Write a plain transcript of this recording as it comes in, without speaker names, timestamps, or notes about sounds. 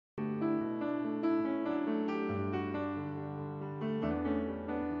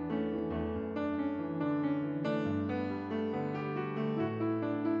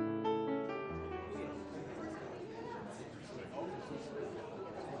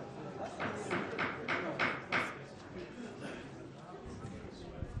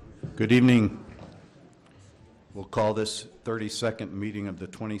Good evening. We'll call this 32nd meeting of the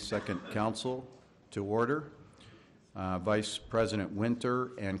 22nd Council to order. Vice President Winter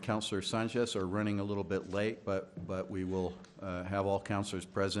and Councilor Sanchez are running a little bit late, but we will have all councilors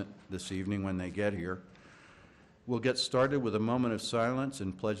present this evening when they get here. We'll get started with a moment of silence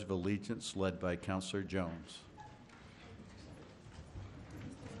and Pledge of Allegiance led by Councilor Jones.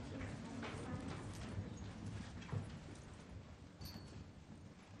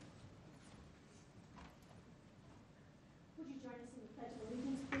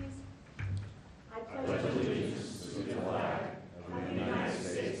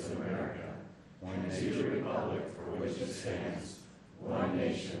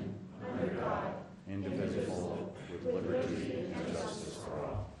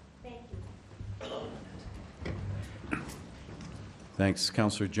 Thanks,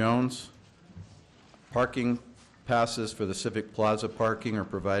 Councilor Jones. Parking passes for the Civic Plaza parking are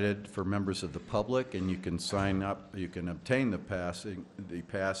provided for members of the public, and you can sign up. You can obtain the pass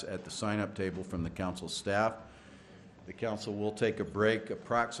at the sign-up table from the council staff. The council will take a break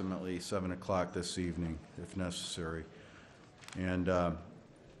approximately 7 o'clock this evening, if necessary, and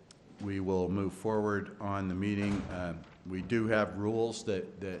we will move forward on the meeting. We do have rules that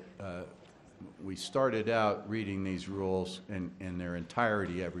we started out reading these rules in their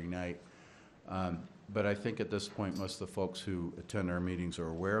entirety every night, but I think at this point most of the folks who attend our meetings are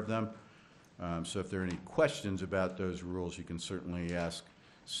aware of them. So if there are any questions about those rules, you can certainly ask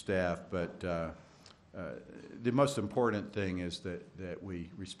staff, but the most important thing is that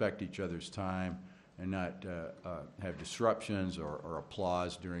we respect each other's time and not have disruptions or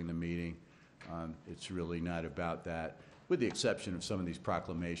applause during the meeting. It's really not about that, with the exception of some of these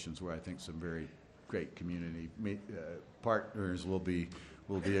proclamations where I think some very great community partners will be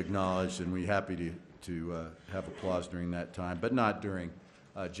acknowledged, and we're happy to have applause during that time, but not during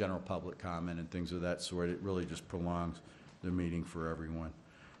general public comment and things of that sort. It really just prolongs the meeting for everyone.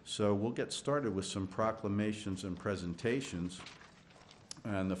 So we'll get started with some proclamations and presentations,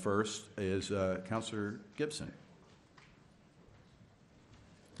 and the first is Councilor Gibson.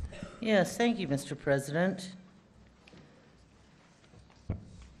 Yes, thank you, Mr. President.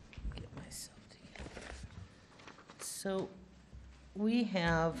 Get myself together. So we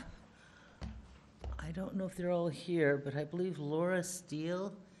have, I don't know if they're all here, but I believe Laura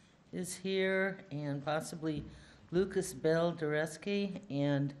Steele is here, and possibly Lucas Bell-Dureski,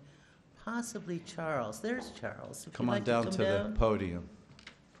 and possibly Charles. There's Charles. Come on down to the podium.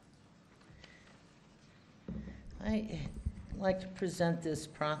 I'd like to present this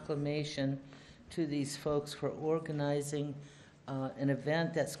proclamation to these folks for organizing an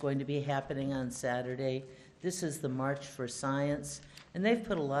event that's going to be happening on Saturday. This is the March for Science, and they've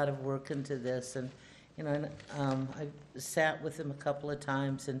put a lot of work into this, and you know, I've sat with them a couple of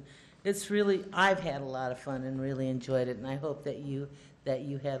times, and it's really, I've had a lot of fun and really enjoyed it, and I hope that you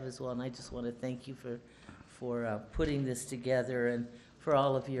have as well. And I just want to thank you for putting this together and for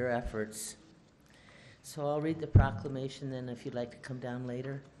all of your efforts. So I'll read the proclamation then, if you'd like to come down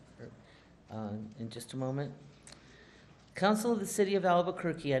later or, in just a moment. Council of the City of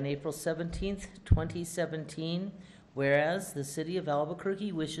Albuquerque on April 17th, 2017, whereas the City of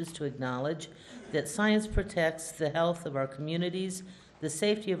Albuquerque wishes to acknowledge that science protects the health of our communities, the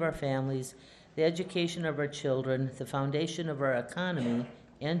safety of our families, the education of our children, the foundation of our economy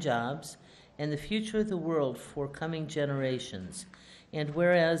and jobs, and the future of the world for coming generations. And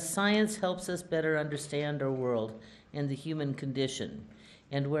whereas science helps us better understand our world and the human condition,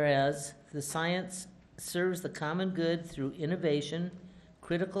 and whereas the science serves the common good through innovation,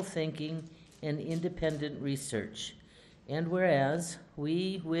 critical thinking, and independent research, and whereas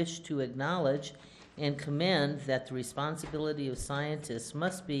we wish to acknowledge and commend that the responsibility of scientists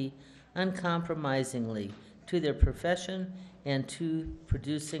must be uncompromisingly to their profession and to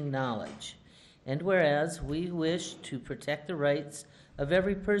producing knowledge. And whereas we wish to protect the rights of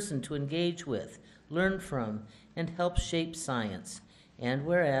every person to engage with, learn from, and help shape science. And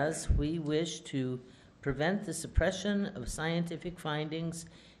whereas we wish to prevent the suppression of scientific findings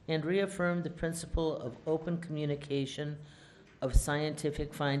and reaffirm the principle of open communication of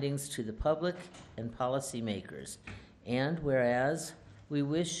scientific findings to the public and policymakers. And whereas we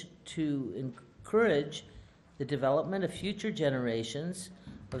wish to encourage the development of future generations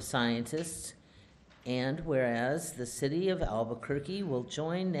of scientists, and whereas the City of Albuquerque will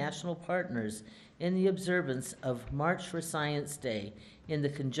join national partners in the observance of March for Science Day in the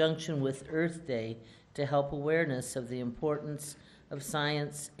conjunction with Earth Day to help awareness of the importance of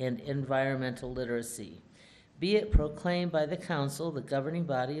science and environmental literacy. Be it proclaimed by the Council, the governing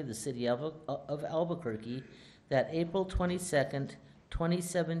body of the City of Albuquerque, that April 22nd,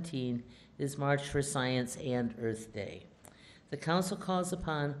 2017 is March for Science and Earth Day. The council calls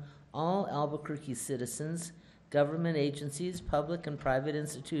upon all Albuquerque citizens, government agencies, public and private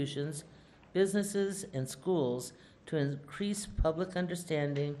institutions, businesses, and schools to increase public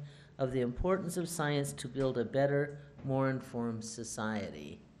understanding of the importance of science to build a better, more informed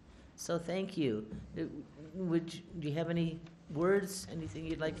society. So thank you. Do you have any words, anything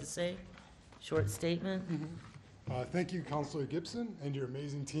you'd like to say? Short statement? Thank you, Councilor Gibson, and your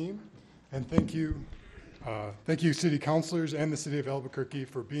amazing team. And thank you, city councilors and the city of Albuquerque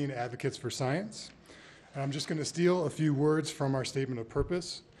for being advocates for science. And I'm just going to steal a few words from our statement of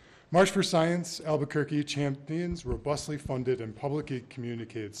purpose. March for Science, Albuquerque champions robustly funded and publicly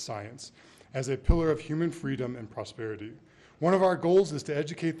communicated science as a pillar of human freedom and prosperity. One of our goals is to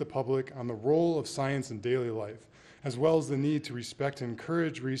educate the public on the role of science in daily life, as well as the need to respect and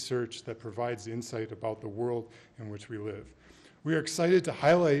encourage research that provides insight about the world in which we live. We are excited to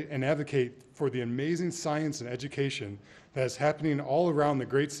highlight and advocate for the amazing science and education that is happening all around the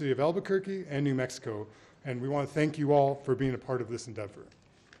great city of Albuquerque and New Mexico, and we want to thank you all for being a part of this endeavor.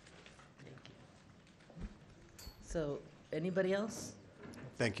 So, anybody else?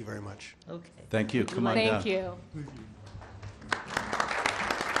 Thank you very much. Okay. Thank you. Come on down. Thank you.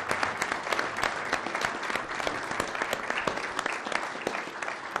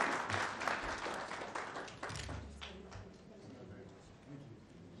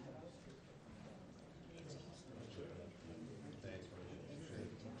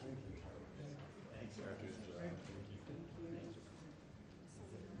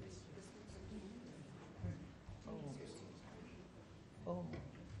 Oh,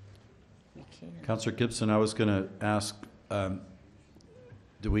 we can't. Councilor Gibson, I was going to ask,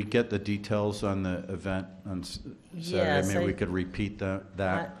 do we get the details on the event on Saturday? Yes, Maybe I- we could repeat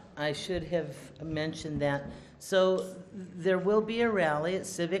that. I should have mentioned that. So there will be a rally at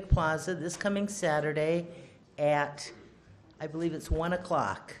Civic Plaza this coming Saturday at, I believe it's 1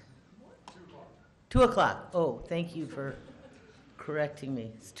 o'clock. 2 o'clock. Oh, thank you for correcting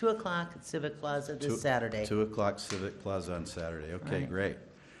me. It's 2 o'clock at Civic Plaza this Saturday. 2 o'clock Civic Plaza on Saturday. Okay, Right. great.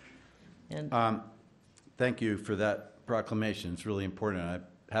 And Thank you for that proclamation. It's really important. I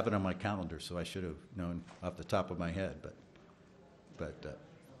have it on my calendar, so I should have known off the top of my head. But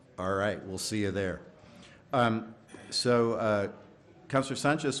all right, we'll see you there. Councilor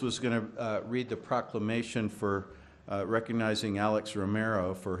Sanchez was going to read the proclamation for recognizing Alex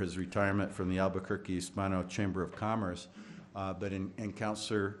Romero for his retirement from the Albuquerque Hispano Chamber of Commerce. But in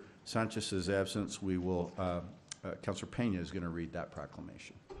Councilor Sanchez's absence, we will, Councilor Pena is going to read that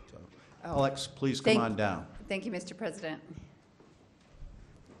proclamation. So, Alex, please come on down. Thank you, Mr. President.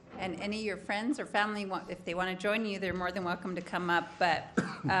 And any of your friends or family, if they want to join you, they're more than welcome to come up. But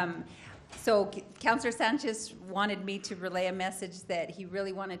so Councilor Sanchez wanted me to relay a message that he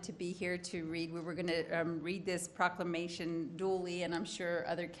really wanted to be here to read. We were going to read this proclamation dually, and I'm sure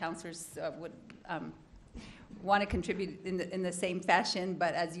other councilors would want to contribute in the same fashion.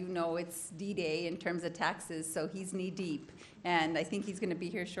 But as you know, it's D-Day in terms of taxes, so he's knee-deep. And I think he's going to be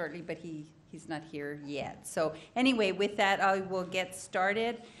here shortly, but he's not here yet. So anyway, with that, I will get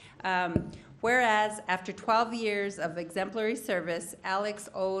started. Whereas, after 12 years of exemplary service, Alex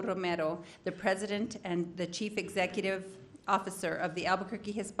O. Romero, the President and the Chief Executive Officer of the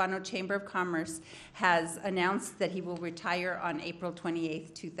Albuquerque Hispano Chamber of Commerce, has announced that he will retire on April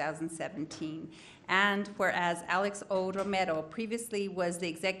 28, 2017. And whereas Alex O. Romero previously was the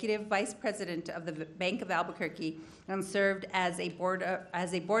Executive Vice President of the Bank of Albuquerque and served as a board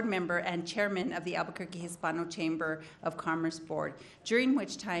member and chairman of the Albuquerque Hispano Chamber of Commerce Board, during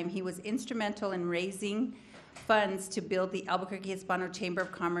which time he was instrumental in raising funds to build the Albuquerque Hispano Chamber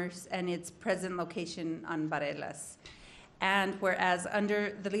of Commerce and its present location on Barelas. And whereas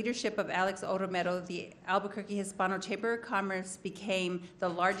under the leadership of Alex O. Romero, the Albuquerque Hispano Chamber of Commerce became the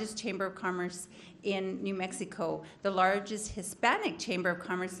largest chamber of commerce in New Mexico, the largest Hispanic chamber of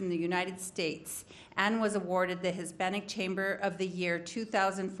commerce in the United States, and was awarded the Hispanic Chamber of the Year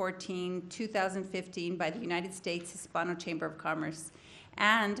 2014-2015 by the United States Hispano Chamber of Commerce.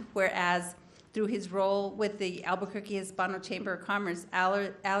 And whereas through his role with the Albuquerque Hispano Chamber of Commerce,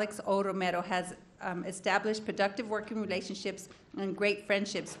 Alex O. Romero has established productive working relationships and great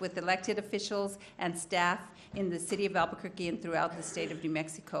friendships with elected officials and staff in the city of Albuquerque and throughout the state of New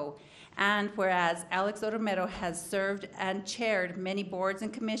Mexico. And whereas Alex O. Romero has served and chaired many boards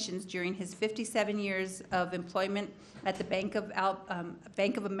and commissions during his 57 years of employment at the Bank of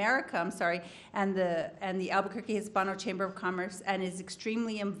America, and the Albuquerque Hispano Chamber of Commerce, and is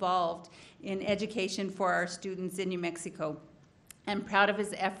extremely involved in education for our students in New Mexico. I'm proud of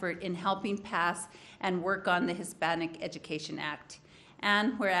his effort in helping pass and work on the Hispanic Education Act.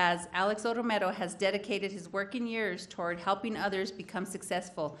 And whereas Alex Otomero has dedicated his working years toward helping others become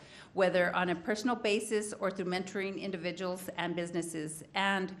successful, whether on a personal basis or through mentoring individuals and businesses.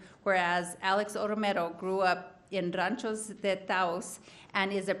 And whereas Alex Otomero grew up in Ranchos de Taos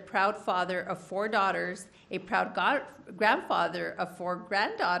and is a proud father of 4 daughters, a proud grandfather of 4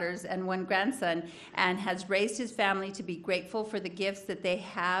 granddaughters and 1 grandson, and has raised his family to be grateful for the gifts that they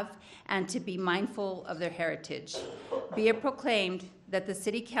have and to be mindful of their heritage. Be it proclaimed that the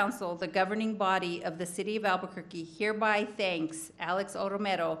City Council, the governing body of the City of Albuquerque, hereby thanks Alex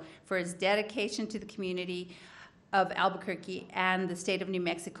Otomero for his dedication to the community of Albuquerque and the state of New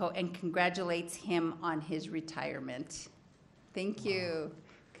Mexico and congratulates him on his retirement. Thank you.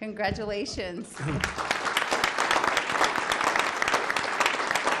 Congratulations.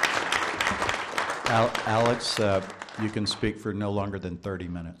 Alex, you can speak for no longer than 30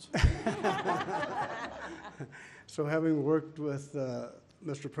 minutes. So having worked with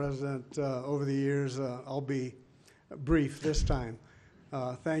Mr. President over the years, I'll be brief this time.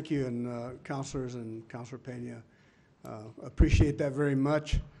 Thank you, and councilors and Councilor Pena. Appreciate that very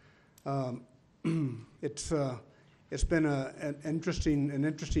much. It's been an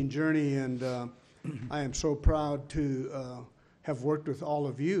interesting journey, and I am so proud to have worked with all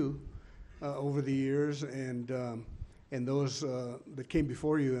of you over the years, and those that came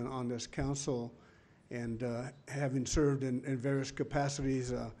before you on this council, and having served in various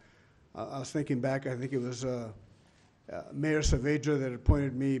capacities. I was thinking back, I think it was Mayor Saavedra that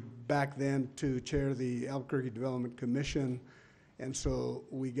appointed me back then to chair the Albuquerque Development Commission, and so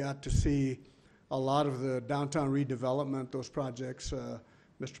we got to see a lot of the downtown redevelopment, those projects,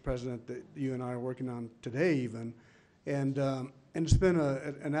 Mr. President, that you and I are working on today even, and it's been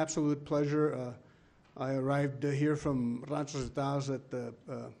an absolute pleasure. I arrived here from Ranchos de Taos at the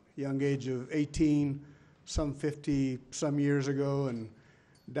young age of 18, some 50 some years ago, and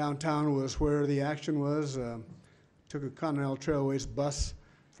downtown was where the action was. Took a Continental Trailways bus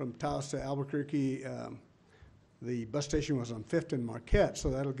from Taos to Albuquerque. The bus station was on 5th and Marquette, so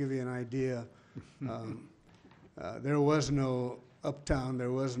that'll give you an idea. There was no Uptown,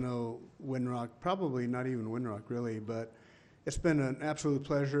 there was no Windrock, probably not even Windrock really, but it's been an absolute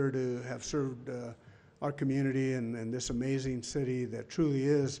pleasure to have served our community and this amazing city that truly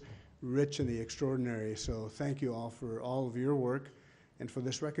is rich in the extraordinary. So thank you all for all of your work and for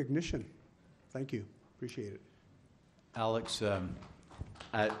this recognition. Thank you. Appreciate it. Alex,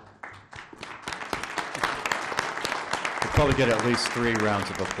 I probably get at least 3 rounds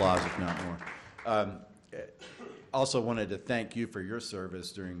of applause, if not more. Also wanted to thank you for your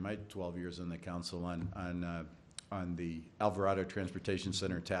service during my 12 years in the council on the Alvarado Transportation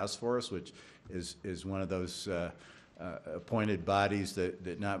Center Task Force, which is one of those appointed bodies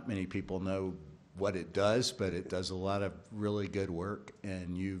that not many people know what it does, but it does a lot of really good work,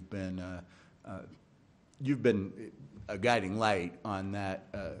 and you've been a guiding light on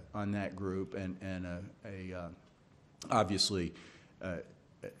that group, and obviously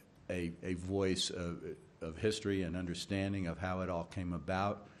a voice of history and understanding of how it all came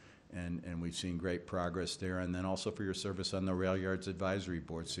about, and we've seen great progress there. And then also for your service on the Rail Yards Advisory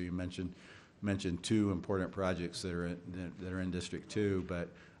Board. So you mentioned 2 important projects that are in District 2, but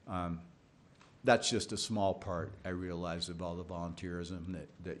that's just a small part, I realize, of all the volunteerism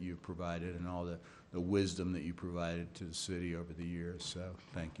that you've provided and all the wisdom that you provided to the city over the years. So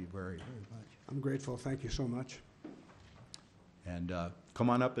thank you very, very much. I'm grateful. Thank you so much. And come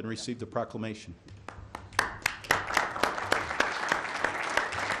on up and receive the proclamation.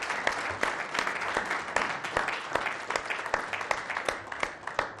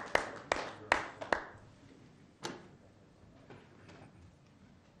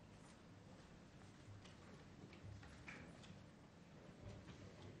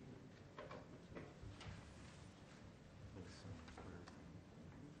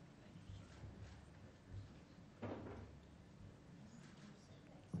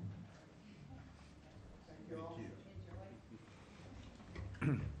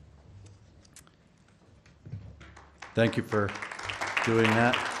 Thank you for doing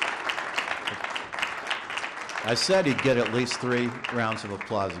that. I said he'd get at least 3 rounds of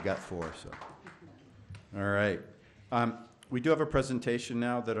applause. He got 4, so. All right. We do have a presentation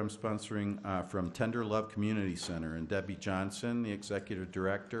now that I'm sponsoring from Tender Love Community Center, and Debbie Johnson, the executive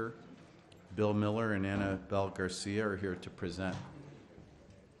director, Bill Miller, and Annabelle Garcia are here to present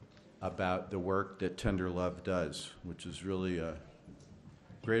about the work that Tender Love does, which is really a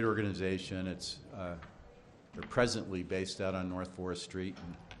great organization. They're presently based out on North Forest Street,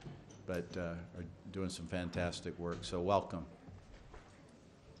 but are doing some fantastic work. So welcome.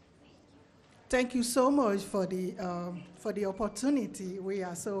 Thank you so much for the opportunity. We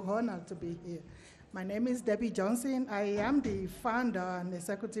are so honored to be here. My name is Debbie Johnson. I am the founder and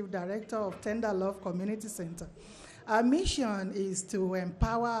executive director of Tender Love Community Center. Our mission is to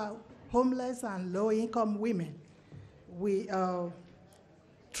empower homeless and low-income women. We,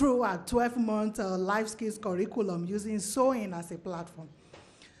 through our 12-month life skills curriculum using sewing as a platform.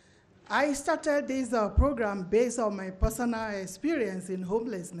 I started this program based on my personal experience in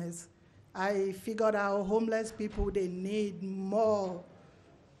homelessness. I figured out homeless people, they need more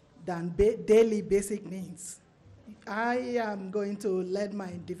than daily basic needs. I am going to let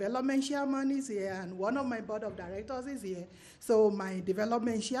my development chairman is here, and one of my board of directors is here. So my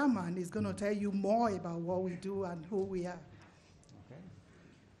development chairman is going to tell you more about what we do and who we are. Okay.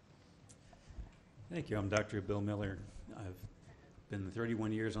 Thank you. I'm Dr. Bill Miller. I've been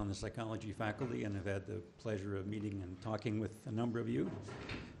 31 years on the psychology faculty and have had the pleasure of meeting and talking with a number of you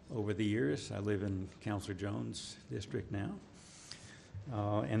over the years. I live in Counselor Jones' district now.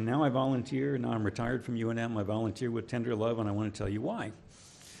 And now I volunteer. Now I'm retired from UNM. I volunteer with Tender Love, and I want to tell you why.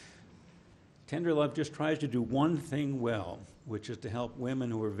 Tender Love just tries to do one thing well, which is to help women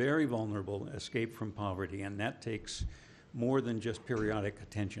who are very vulnerable escape from poverty, and that takes more than just periodic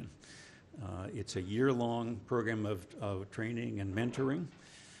attention. It's a year-long program of training and mentoring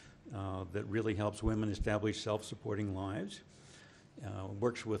that really helps women establish self-supporting lives.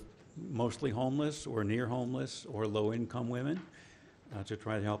 Works with mostly homeless or near homeless or low-income women to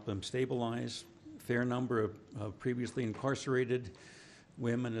try to help them stabilize. Fair number of previously incarcerated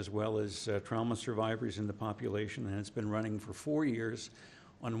women as well as trauma survivors in the population, and it's been running for 4 years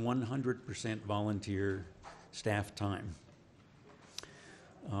on 100% volunteer staff time.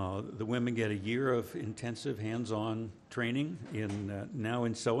 The women get a year of intensive hands-on training now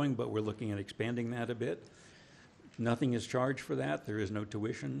in sewing, but we're looking at expanding that a bit. Nothing is charged for that. There is no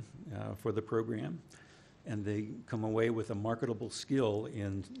tuition for the program. And they come away with a marketable skill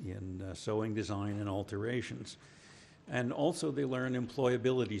in sewing design and alterations. And also they learn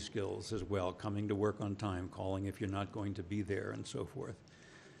employability skills as well, coming to work on time, calling if you're not going to be there, and so forth.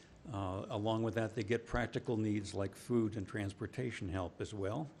 Along with that, they get practical needs like food and transportation help as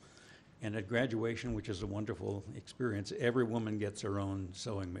well. And at graduation, which is a wonderful experience, every woman gets her own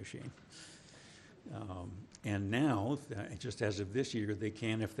sewing machine. And now, just as of this year, they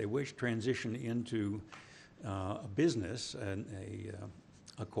can, if they wish, transition into a business,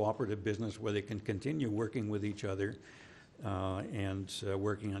 a cooperative business where they can continue working with each other and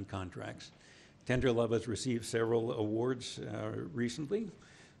working on contracts. Tender Love has received several awards recently,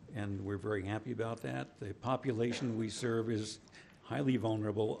 and we're very happy about that. The population we serve is highly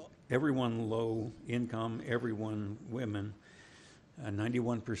vulnerable, everyone low income, everyone women.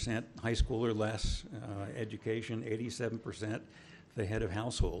 91% high school or less education, 87% the head of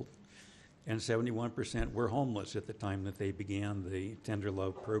household, and 71% were homeless at the time that they began the Tender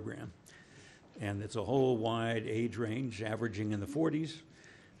Love program. And it's a whole wide age range, averaging in the 40s,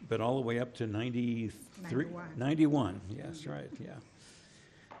 but all the way up to 91, yes, right, yeah.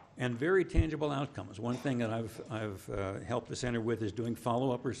 And very tangible outcomes. One thing that I've helped the center with is doing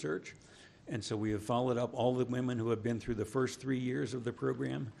follow-up research. And so we have followed up all the women who have been through the first 3 years of the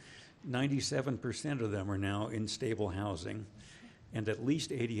program. 97% of them are now in stable housing, and at least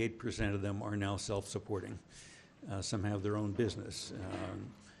 88% of them are now self-supporting. Some have their own business.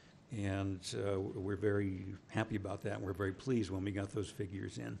 And we're very happy about that. We're very pleased when we got those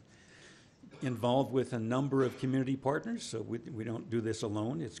figures in. Involved with a number of community partners, so we don't do this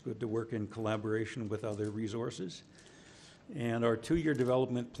alone. It's good to work in collaboration with other resources. And our 2-year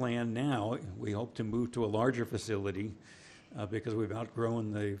development plan now, we hope to move to a larger facility because we've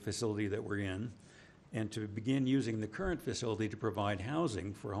outgrown the facility that we're in, and to begin using the current facility to provide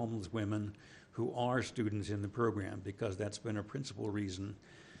housing for homeless women who are students in the program, because that's been a principal reason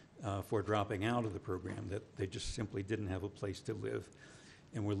for dropping out of the program, that they just simply didn't have a place to live.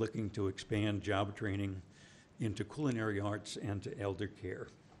 And we're looking to expand job training into culinary arts and to elder care.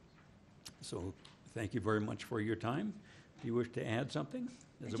 So thank you very much for your time. Do you wish to add something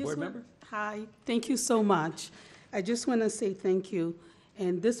as a board member? Hi, thank you so much. I just want to say thank you.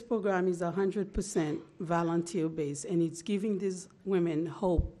 And this program is 100% volunteer-based, and it's giving these women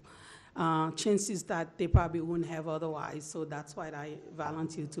hope, chances that they probably wouldn't have otherwise. So that's why I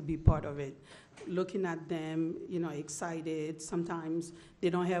volunteer to be part of it. Looking at them, excited. Sometimes they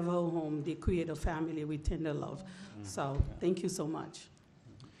don't have a home. They create a family with Tender Love. So thank you so much.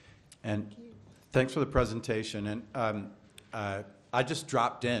 And thanks for the presentation. And I just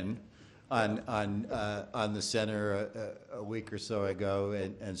dropped in on the center a week or so ago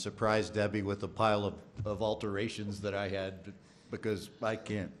and surprised Debbie with a pile of alterations that I had, because I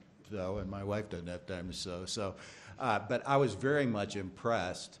can't though, and my wife doesn't have time to sew. So, but I was very much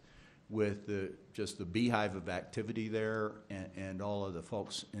impressed with just the beehive of activity there and all of the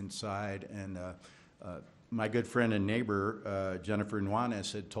folks inside. And my good friend and neighbor, Jennifer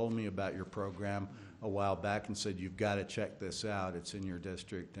Nuanez, had told me about your program a while back and said, you've got to check this out. It's in your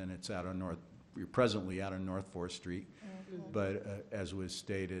district, and it's out on you're presently out on North 4th Street. Mm-hmm. But as was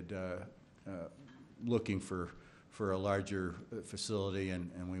stated, looking for a larger facility,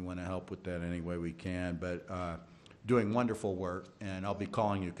 and we want to help with that any way we can. But doing wonderful work, and I'll be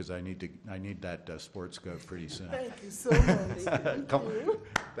calling you because I need that sports coat pretty soon. Thank you so much.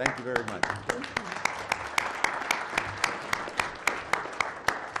 Thank you very much. Thank you.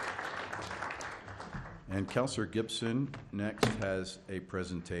 And Councilor Gibson next has a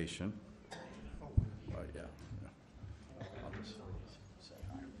presentation. Oh, yeah. I'll just say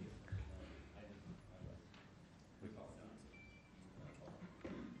hi.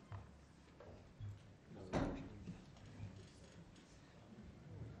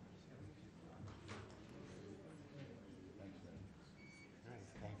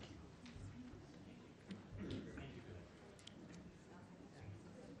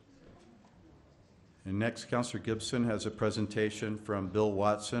 And next, Councilor Gibson has a presentation from Bill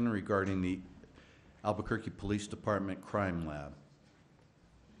Watson regarding the Albuquerque Police Department Crime Lab.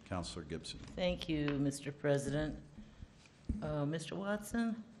 Councilor Gibson. Thank you, Mr. President. Mr.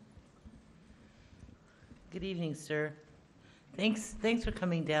 Watson? Good evening, sir. Thanks for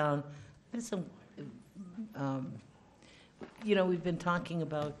coming down. There's some, we've been talking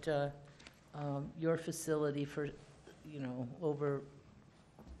about your facility for, over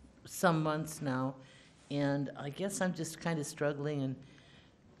some months now, and I guess I'm just kind of struggling and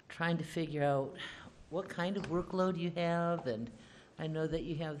trying to figure out what kind of workload you have. And I know that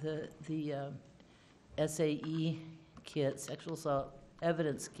you have the SAE kits, sexual assault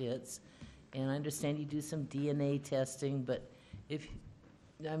evidence kits, and I understand you do some DNA testing. But if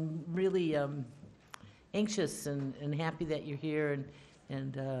I'm really anxious and happy that you're here,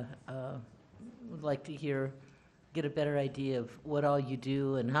 and would like to get a better idea of what all you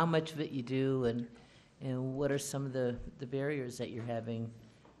do and how much of it you do, and what are some of the barriers that you're having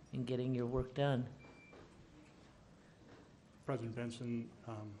in getting your work done. President Benson,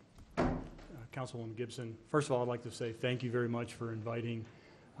 Councilwoman Gibson, first of all, I'd like to say thank you very much for inviting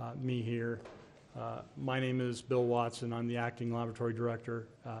me here. My name is Bill Watson. I'm the acting laboratory director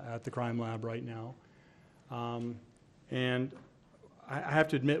at the crime lab right now. And I have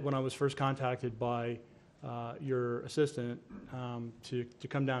to admit, when I was first contacted by your assistant to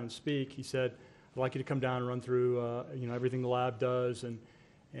come down and speak, he said, I'd like you to come down and run through everything the lab does, and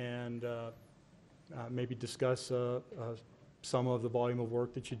maybe discuss some of the volume of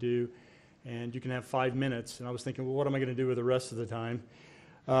work that you do, and you can have 5 minutes. And I was thinking, well, what am I going to do with the rest of the time?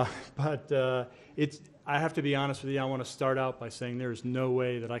 But I have to be honest with you. I want to start out by saying there is no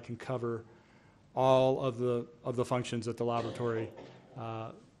way that I can cover all of the functions that the laboratory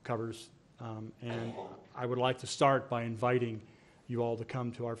covers. And I would like to start by inviting you all to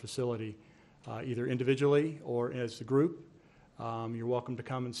come to our facility, either individually or as a group. You're welcome to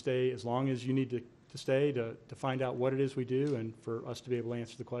come and stay as long as you need to stay to find out what it is we do and for us to be able to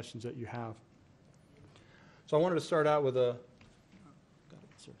answer the questions that you have. So I wanted to start out with a, got it,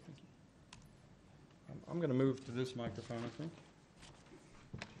 sir, thank you. I'm going to move to this microphone, I think.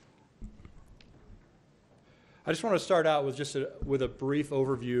 I just want to start out with a brief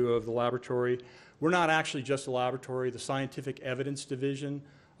overview of the laboratory. We're not actually just a laboratory. The Scientific Evidence Division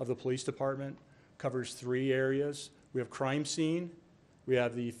of the Police Department covers 3 areas. We have crime scene, we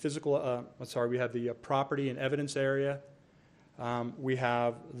have the we have the property and evidence area, we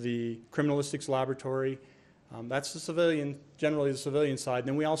have the criminalistics laboratory. That's generally the civilian side. And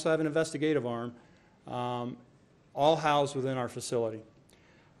then we also have an investigative arm, all housed within our facility.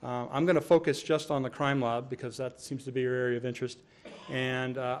 I'm going to focus just on the crime lab because that seems to be your area of interest.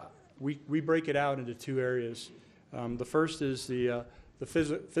 And we break it out into 2 areas. The first is the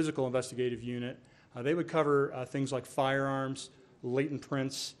physical investigative unit. They would cover things like firearms, latent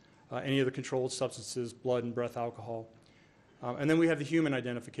prints, any of the controlled substances, blood and breath alcohol. And then we have the human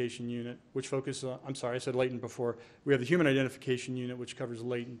identification unit, which focuses on, I'm sorry, I said latent before. We have the human identification unit, which covers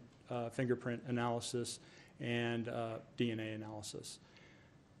latent fingerprint analysis and DNA analysis.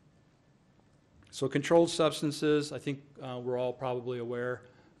 So controlled substances, I think we're all probably aware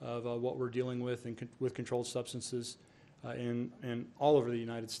of what we're dealing with with controlled substances in all over the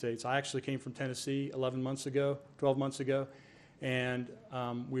United States. I actually came from Tennessee 12 months ago, and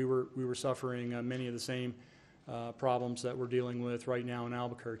we were suffering many of the same problems that we're dealing with right now in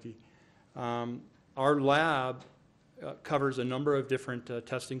Albuquerque. Our lab covers a number of different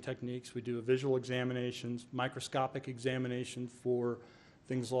testing techniques. We do a visual examinations, microscopic examination for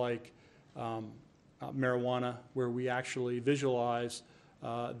things like marijuana, where we actually visualize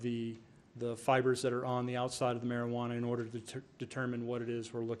the fibers that are on the outside of the marijuana in order to determine what it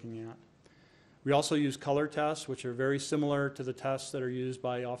is we're looking at. We also use color tests, which are very similar to the tests that are used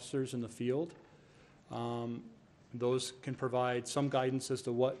by officers in the field. Those can provide some guidance as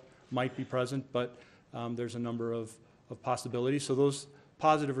to what might be present, but there's a number of possibilities. So those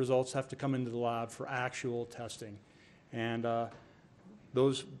positive results have to come into the lab for actual testing. And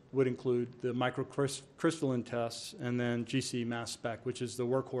those would include the microcrystalline tests and then GC mass spec, which is the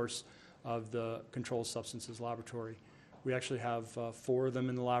workhorse of the controlled substances laboratory. We actually have 4 of them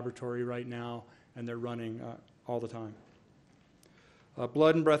in the laboratory right now, and they're running all the time.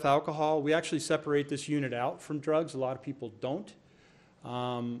 Blood and breath alcohol, we actually separate this unit out from drugs. A lot of people don't.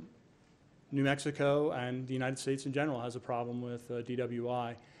 New Mexico and the United States in general has a problem with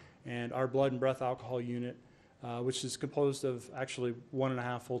DWI, and our blood and breath alcohol unit, which is composed of actually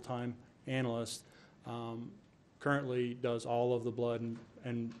 1.5 full-time analysts, currently does all of the blood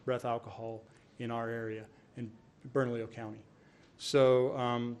and breath alcohol in our area in Bernalillo County.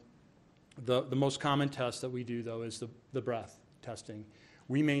 So the most common test that we do, though, is the breath testing.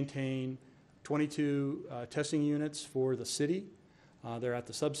 We maintain 22 testing units for the city. They're at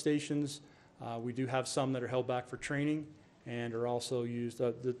the substations. We do have some that are held back for training and are also used,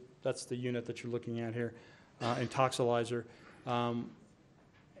 that's the unit that you're looking at here, and toxolyzer.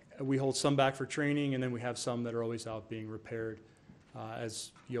 We hold some back for training, and then we have some that are always out being repaired,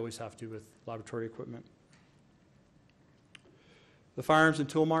 as you always have to with laboratory equipment. The firearms and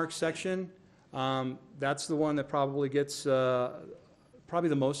tool marks section, that's the one that probably gets probably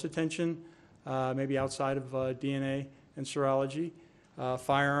the most attention, maybe outside of DNA and serology.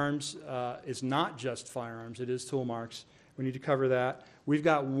 Firearms is not just firearms, it is tool marks. We need to cover that. We've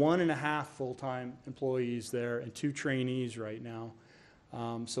got 1.5 full-time employees there and 2 trainees right now.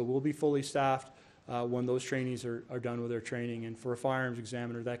 So we'll be fully staffed when those trainees are done with their training. And for a firearms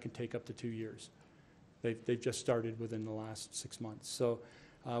examiner, that can take up to 2 years. They've just started within the last 6 months. So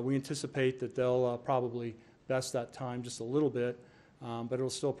we anticipate that they'll probably best that time just a little bit, but it'll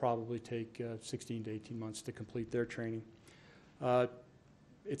still probably take 16 to 18 months to complete their training.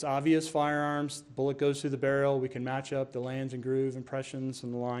 It's obvious firearms, the bullet goes through the barrel, we can match up the lands and groove impressions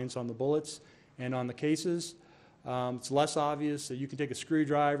and the lines on the bullets and on the cases. It's less obvious that you can take a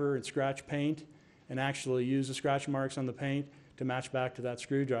screwdriver and scratch paint and actually use the scratch marks on the paint to match back to that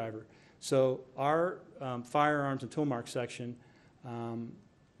screwdriver. So our firearms and tool mark section,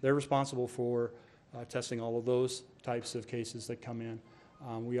 they're responsible for testing all of those types of cases that come in.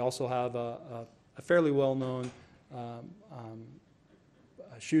 We also have a fairly well-known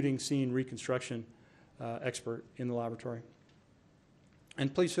shooting scene reconstruction expert in the laboratory.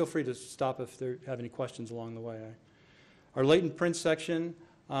 And please feel free to stop if you have any questions along the way. Our latent print section,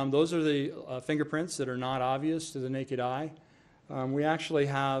 those are the fingerprints that are not obvious to the naked eye. We actually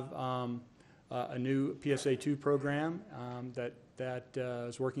have a new PSA2 program that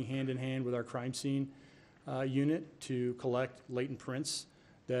is working hand in hand with our crime scene unit to collect latent prints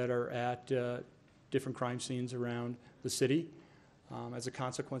that are at different crime scenes around the city. As a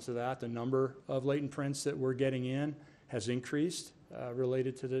consequence of that, the number of latent prints that we're getting in has increased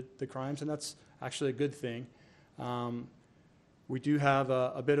related to the crimes, and that's actually a good thing. We do have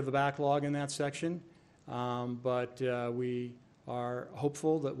a bit of a backlog in that section, but we are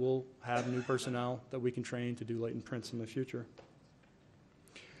hopeful that we'll have new personnel that we can train to do latent prints in the future.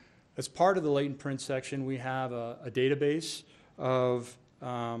 As part of the latent print section, we have a database of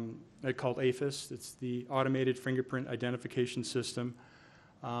called AFIS. It's the Automated Fingerprint Identification System.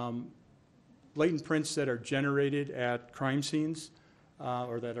 Latent prints that are generated at crime scenes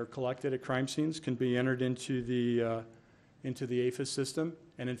or that are collected at crime scenes can be entered into the AFIS system,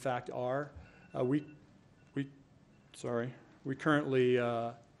 and in fact are. We currently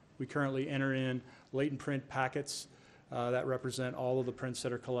enter in latent print packets that represent all of the prints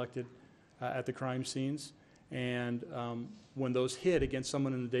that are collected at the crime scenes. And when those hit against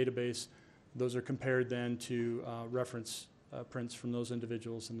someone in the database, those are compared then to reference prints from those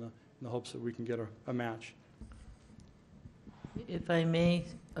individuals in the hopes that we can get a match. If I may,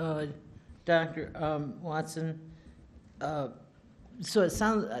 Dr. Watson, so it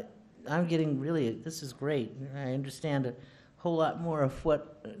sounds, I'm getting really, this is great. I understand a whole lot more of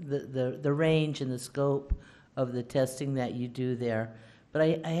what the range and the scope of the testing that you do there. But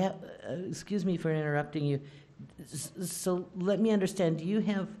I have, excuse me for interrupting you. So let me understand,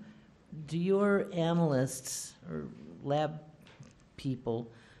 do your analysts or lab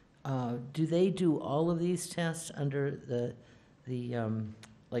people do they do all of these tests under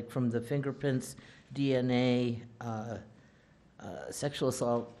like from the fingerprints, DNA, sexual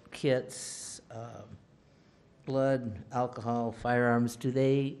assault kits, blood, alcohol, firearms?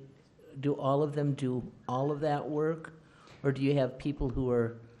 Do all of them do all of that work? Or do you have people who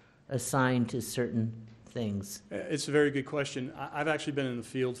are assigned to certain things? It's a very good question. I've actually been in the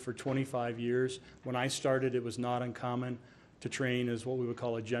field for 25 years. When I started, it was not uncommon to train as what we would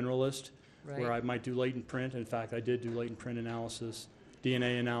call a generalist, where Right. I might do latent print. In fact, I did do latent print analysis,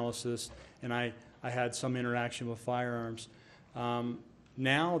 DNA analysis, and I had some interaction with firearms.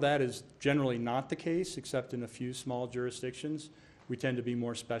 Now that is generally not the case, except in a few small jurisdictions. We tend to be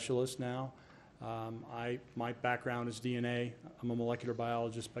more specialists now. My background is DNA. I'm a molecular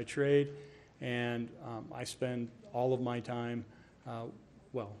biologist by trade, and I spend all of my time, not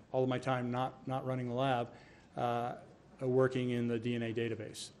running the lab, working in the DNA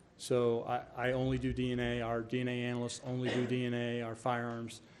database. So I only do DNA. Our DNA analysts only do DNA. Our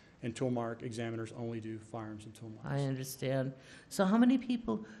firearms and tool mark examiners only do firearms and tool marks. I understand. So how many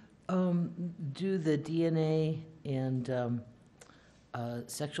people do the DNA and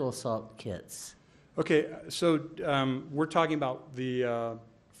sexual assault kits? Okay, so we're talking about the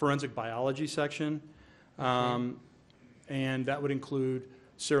forensic biology section, and that would include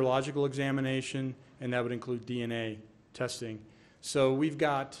serological examination, and that would include DNA testing. So we've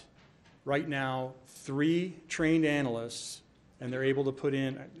got, right now, 3 trained analysts, and they're able to put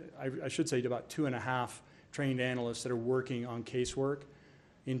in, I should say about 2.5 trained analysts that are working on casework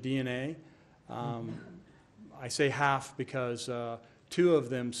in DNA. I say half because 2 of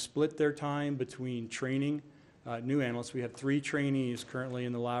them split their time between training new analysts. We have 3 trainees currently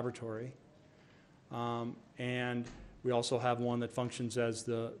in the laboratory. And we also have one that functions as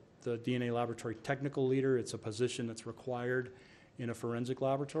the DNA laboratory technical leader. It's a position that's required in a forensic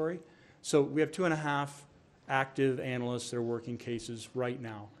laboratory. So we have 2.5 active analysts that are working cases right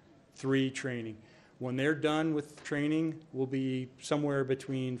now, 3 training. When they're done with training, we'll be somewhere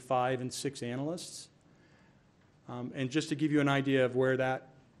between 5 and 6 analysts. And just to give you an idea of where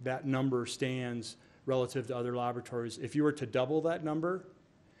that number stands relative to other laboratories, if you were to double that number,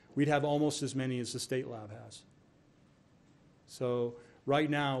 we'd have almost as many as the state lab has. So right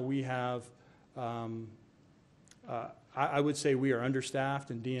now we have, I would say we are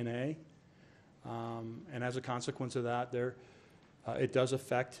understaffed in DNA. And as a consequence of that, it does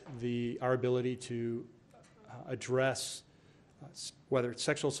affect our ability to address whether it's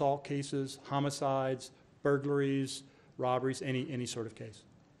sexual assault cases, homicides, burglaries, robberies, any sort of case.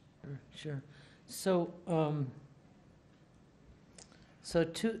 Sure. So,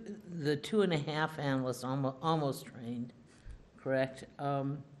 the 2.5 analysts almost trained, correct?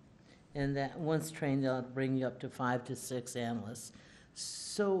 And that once trained, they'll bring you up to 5 to 6 analysts.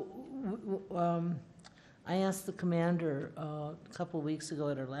 So, I asked the commander a couple of weeks ago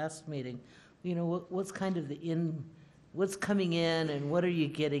at our last meeting, what's kind of what's coming in and what are you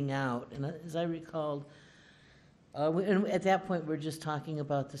getting out? And as I recalled, and at that point, we're just talking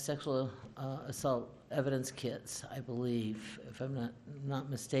about the sexual assault evidence kits, I believe, if I'm not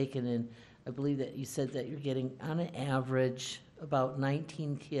mistaken. And I believe that you said that you're getting, on an average, about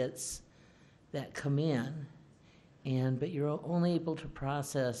 19 kits that come in, but you're only able to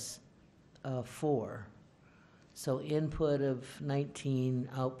process 4. So input of 19,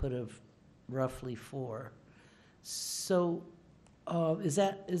 output of roughly 4. So is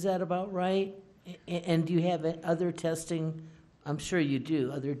that about right? And do you have other testing? I'm sure you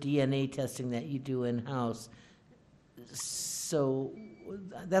do, other DNA testing that you do in-house. So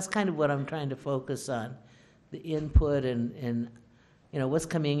that's kind of what I'm trying to focus on, the input and what's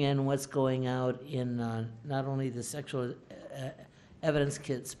coming in, what's going out in not only the sexual evidence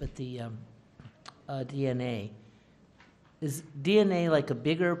kits, but the DNA. Is DNA like a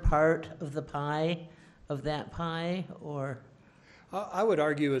bigger part of the pie, of that pie, or? I would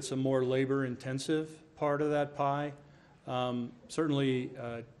argue it's a more labor-intensive part of that pie. Certainly,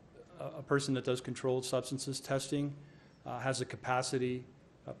 a person that does controlled substances testing has the capacity,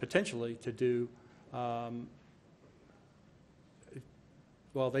 potentially, to do,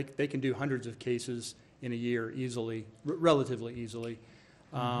 they can do hundreds of cases in a year easily, relatively easily.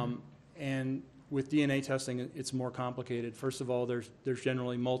 And with DNA testing, it's more complicated. First of all, there's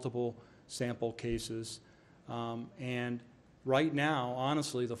generally multiple sample cases. And right now,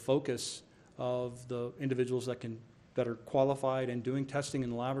 honestly, the focus of the individuals that are qualified and doing testing in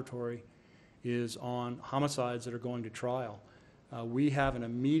the laboratory is on homicides that are going to trial. We have an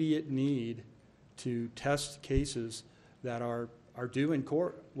immediate need to test cases that are due in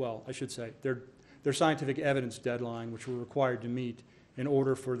court. Well, I should say, their scientific evidence deadline, which we're required to meet, in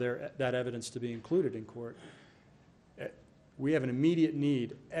order for that evidence to be included in court. We have an immediate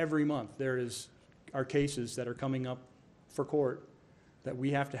need every month. There are cases that are coming up for court that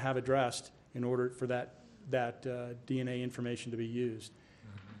we have to have addressed in order for that DNA information to be used.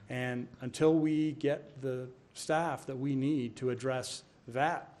 And until we get the staff that we need to address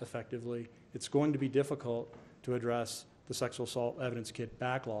that effectively, it's going to be difficult to address the sexual assault evidence kit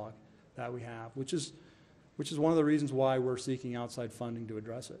backlog that we have, which is one of the reasons why we're seeking outside funding to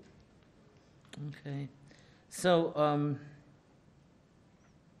address it. Okay. So,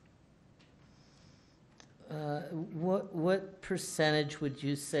 what percentage would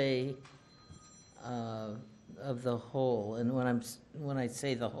you say of the whole, and when I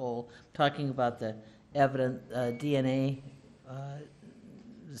say the whole, I'm talking about the DNA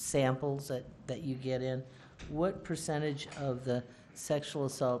samples that you get in, what percentage of the sexual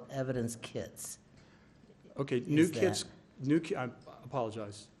assault evidence kits? Okay, I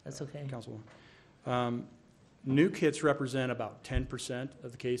apologize. That's okay. Councilwoman. New kits represent about 10%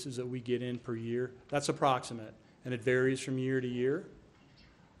 of the cases that we get in per year. That's approximate, and it varies from year to year.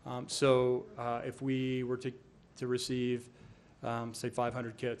 So if we were to receive, say,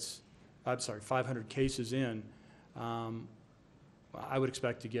 500 cases in, I would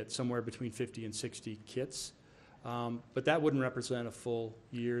expect to get somewhere between 50 and 60 kits. But that wouldn't represent a full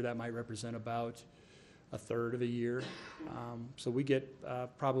year. That might represent about a third of a year. So we get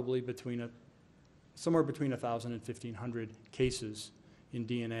probably somewhere between 1,000 and 1,500 cases in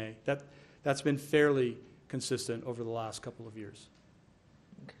DNA. That's been fairly consistent over the last couple of years.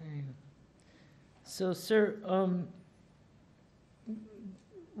 Okay. So, sir,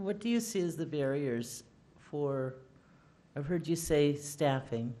 what do you see as the barriers for, I've heard you say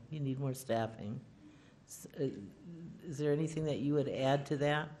staffing, you need more staffing. Is there anything that you would add to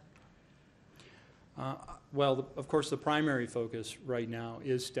that? Well, of course, the primary focus right now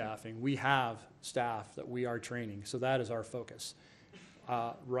is staffing. We have staff that we are training, so that is our focus.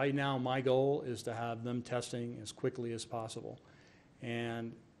 Right now, my goal is to have them testing as quickly as possible.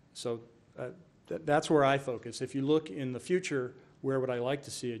 And so that's where I focus. If you look in the future, where would I like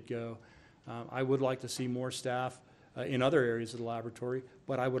to see it go? I would like to see more staff in other areas of the laboratory,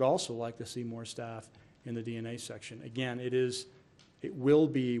 but I would also like to see more staff in the DNA section. Again, it will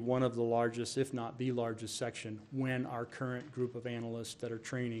be one of the largest, if not the largest section, when our current group of analysts that are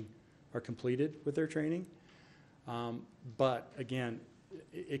training are completed with their training. But again,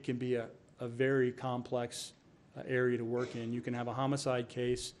 it can be a very complex area to work in. You can have a homicide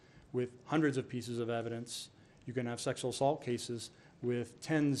case with hundreds of pieces of evidence. You can have sexual assault cases with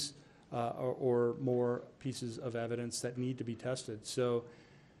tens or more pieces of evidence that need to be tested. So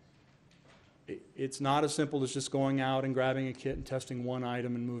it's not as simple as just going out and grabbing a kit and testing one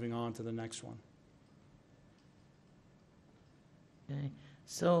item and moving on to the next one. Okay.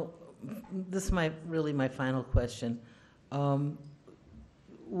 So this is really my final question.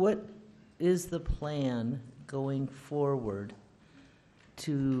 What is the plan going forward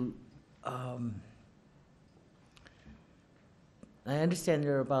to, I understand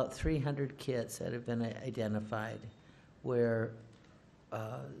there are about 300 kits that have been identified where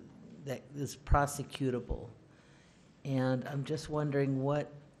that is prosecutable. And I'm just wondering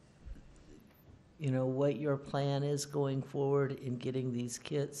what your plan is going forward in getting these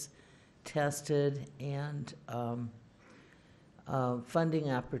kits tested and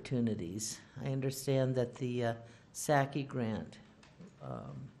funding opportunities. I understand that the SACI grant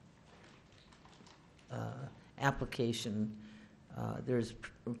application there's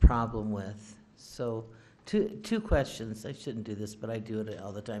a problem with. So two questions. I shouldn't do this, but I do it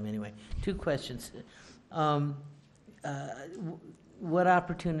all the time anyway. Two questions. What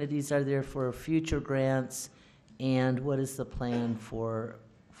opportunities are there for future grants, and what is the plan for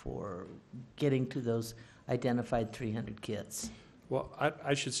getting to those identified 300 kits? Well,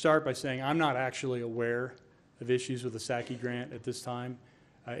 I should start by saying I'm not actually aware of issues with the SACI grant at this time.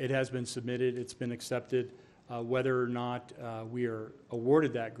 It has been submitted. It's been accepted. Whether or not we are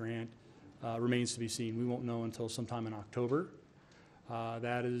awarded that grant remains to be seen. We won't know until sometime in October.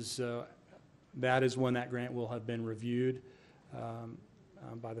 That is when that grant will have been reviewed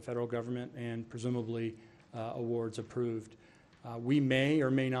by the federal government and presumably awards approved. We may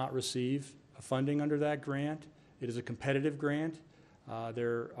or may not receive funding under that grant. It is a competitive grant.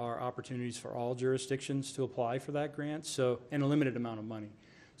 There are opportunities for all jurisdictions to apply for that grant, and a limited amount of money.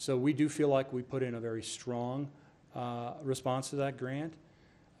 So we do feel like we put in a very strong response to that grant.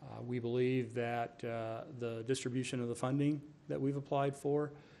 We believe that the distribution of the funding that we've applied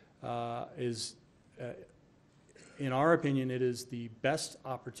for is, in our opinion, it is the best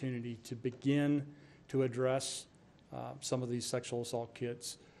opportunity to begin to address some of these sexual assault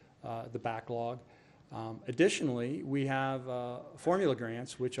kits, the backlog. Additionally, we have formula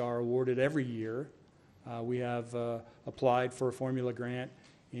grants, which are awarded every year. We have applied for a formula grant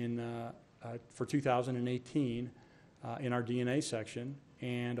for 2018 in our DNA section,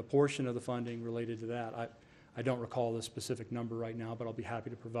 and a portion of the funding related to that. I don't recall the specific number right now, but I'll be happy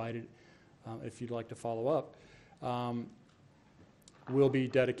to provide it if you'd like to follow up. Will be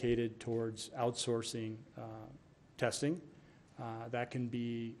dedicated towards outsourcing testing. That can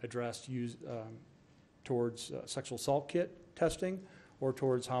be addressed towards sexual assault kit testing or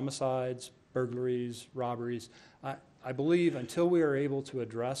towards homicides, burglaries, robberies. I believe until we are able to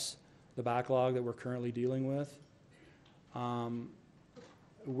address the backlog that we're currently dealing with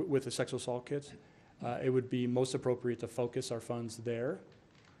the sexual assault kits, it would be most appropriate to focus our funds there.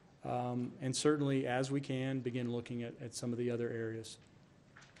 And certainly, as we can, begin looking at some of the other areas.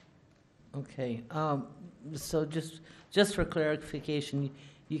 Okay, so just for clarification,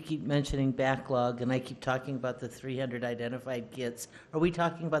 you keep mentioning backlog, and I keep talking about the 300 identified kits. Are we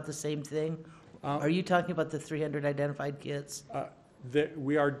talking about the same thing? Are you talking about the 300 identified kits?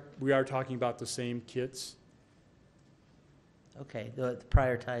 We are talking about the same kits. Okay, the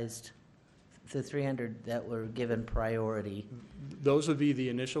prioritized, the 300 that were given priority. Those would be the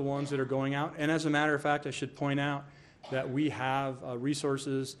initial ones that are going out. And as a matter of fact, I should point out that we have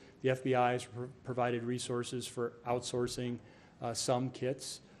resources. The FBI has provided resources for outsourcing some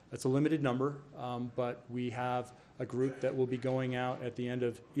kits. It's a limited number, but we have a group that will be going out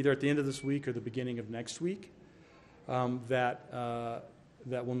either at the end of this week or the beginning of next week. That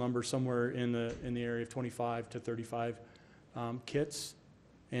will number somewhere in the area of 25 to 35 kits,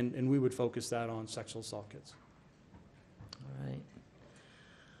 and we would focus that on sexual assault kits. All right.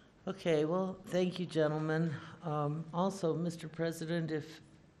 Okay, well, thank you, gentlemen. Also, Mr. President,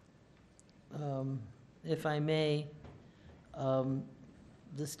 if I may,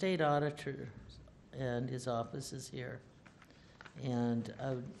 the state auditor and his office is here, and I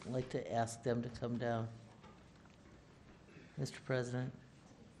would like to ask them to come down. Mr. President.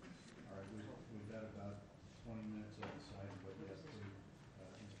 All right, we've got about 20 minutes on the side, but yes,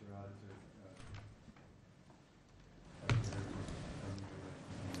 Mr. Auditor.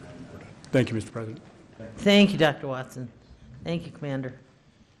 Thank you, Mr. President. Thank you, Dr. Watson. Thank you, Commander.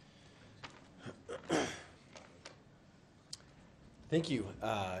 Thank you,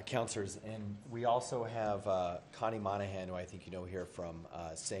 counselors. And we also have Connie Monahan, who I think you know here from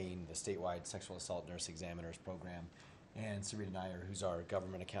SANE, the statewide sexual assault nurse examiners program, and Sarita Nair, who's our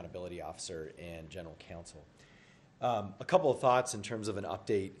government accountability officer and general counsel. A couple of thoughts in terms of an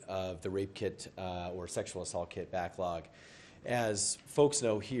update of the rape kit or sexual assault kit backlog. As folks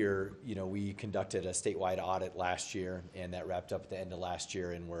know here, we conducted a statewide audit last year, and that wrapped up at the end of last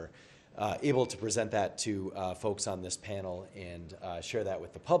year, and we're able to present that to folks on this panel and share that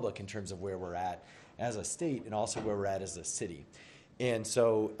with the public in terms of where we're at as a state and also where we're at as a city. And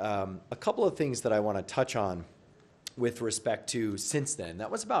so a couple of things that I want to touch on with respect to since then. That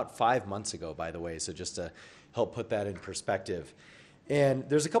was about 5 months ago, by the way, so just to help put that in perspective. And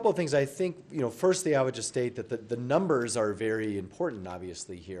there's a couple of things I think, firstly, I would just state that the numbers are very important,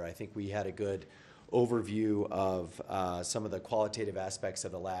 obviously, here. I think we had a good overview of some of the qualitative aspects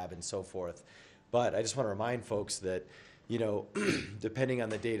of the lab and so forth. But I just want to remind folks that, depending on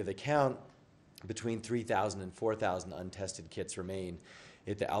the date of the count, between 3,000 and 4,000 untested kits remain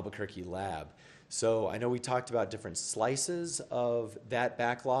at the Albuquerque lab. So I know we talked about different slices of that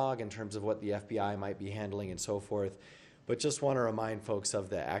backlog in terms of what the FBI might be handling and so forth, but just want to remind folks of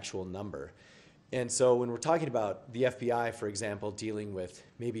the actual number. And so when we're talking about the FBI, for example, dealing with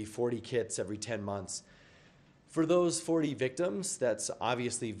maybe 40 kits every 10 months, for those 40 victims, that's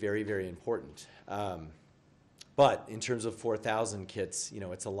obviously very, very important. But in terms of 4,000 kits,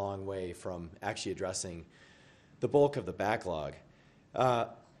 it's a long way from actually addressing the bulk of the backlog.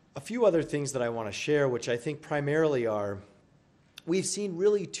 A few other things that I want to share, which I think primarily are, we've seen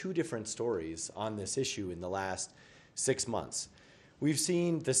really two different stories on this issue in the last 6 months. We've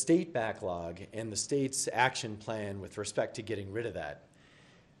seen the state backlog and the state's action plan with respect to getting rid of that.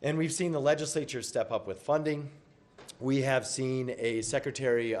 And we've seen the legislature step up with funding. We have seen a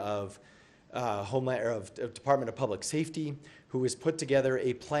Secretary of Department of Public Safety who has put together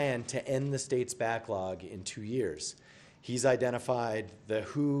a plan to end the state's backlog in 2 years. He's identified the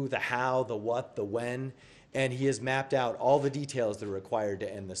who, the how, the what, the when, and he has mapped out all the details that are required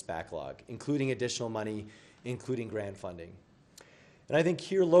to end this backlog, including additional money, including grant funding. And I think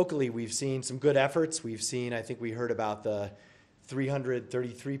here locally we've seen some good efforts. I think we heard about the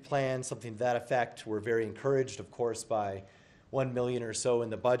 333 plan, something to that effect. We're very encouraged, of course, by $1 million or so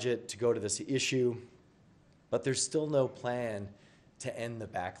in the budget to go to this issue. but there's still no plan to end the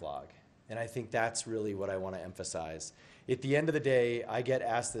backlog. And I think that's really what I want to emphasize. At the end of the day, I get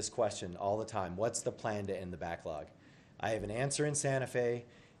asked this question all the time: what's the plan to end the backlog? I have an answer in Santa Fe,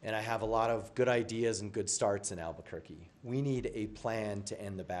 and I have a lot of good ideas and good starts in Albuquerque. We need a plan to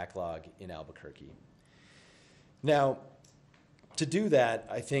end the backlog in Albuquerque. Now, to do that,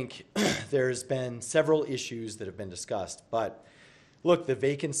 I think there's been several issues that have been discussed, but look, the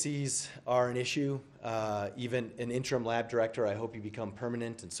vacancies are an issue. Even an interim lab director, I hope you become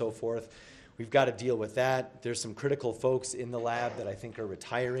permanent and so forth. We've got to deal with that. There's some critical folks in the lab that I think are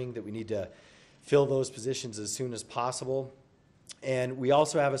retiring that we need to fill those positions as soon as possible. And we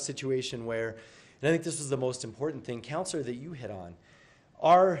also have a situation where, and I think this is the most important thing, Counselor, that you hit on,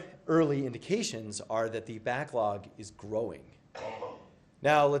 our early indications are that the backlog is growing.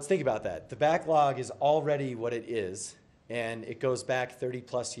 Now, let's think about that. The backlog is already what it is, and it goes back 30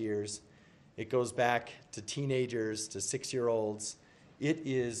 plus years. It goes back to teenagers, to 6-year-olds. It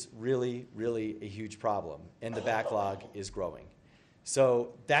is really, really a huge problem, and the backlog is growing.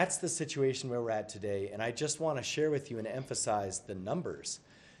 So that's the situation where we're at today, and I just want to share with you and emphasize the numbers,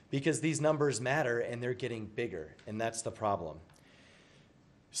 because these numbers matter and they're getting bigger, and that's the problem.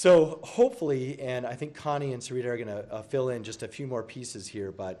 So hopefully, and I think Connie and Sarita are going to fill in just a few more pieces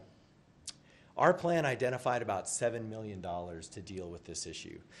here, but our plan identified about $7 million to deal with this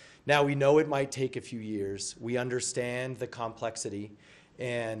issue. Now, we know it might take a few years. We understand the complexity,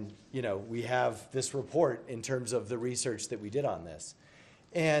 and we have this report in terms of the research that we did on this.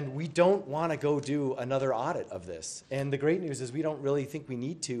 And we don't want to go do another audit of this. And the great news is we don't really think we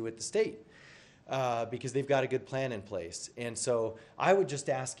need to at the state, because they've got a good plan in place. And so I would just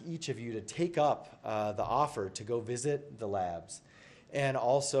ask each of you to take up the offer to go visit the labs, and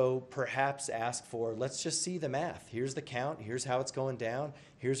also perhaps ask for, let's just see the math. Here's the count, here's how it's going down,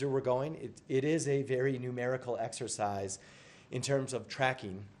 here's where we're going. It is a very numerical exercise in terms of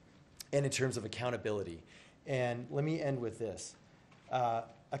tracking and in terms of accountability. And let me end with this.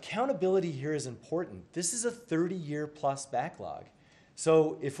 Accountability here is important. This is a 30-year plus backlog.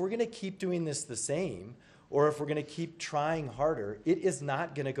 So if we're going to keep doing this the same, or if we're going to keep trying harder, it is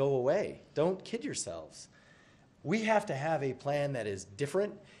not going to go away. Don't kid yourselves. We have to have a plan that is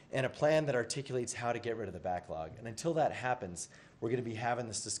different and a plan that articulates how to get rid of the backlog. And until that happens, we're going to be having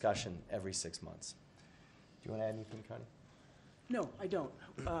this discussion every 6 months. Do you want to add anything, Connie? No, I don't.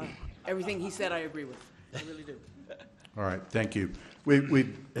 Everything he said, I agree with. I really do. All right, thank you.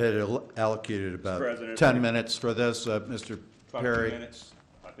 We had allocated about President, 10 minutes for this. Mr. About Perry? 2 minutes.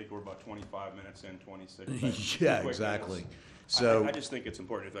 I think we're about 25 minutes in, 26. Yeah, Quick exactly. minutes. So, I just think it's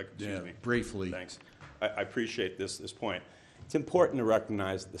important, if I could, excuse me. briefly. Thanks. I appreciate this point. It's important to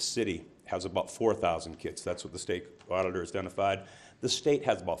recognize the city has about 4,000 kids. That's what the state auditor has identified. The state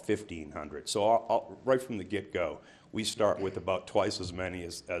has about 1,500. So right from the get-go, we start with about twice as many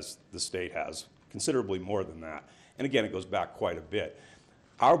as the state has, considerably more than that. And again, it goes back quite a bit.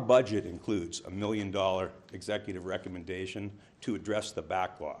 Our budget includes $1 million executive recommendation to address the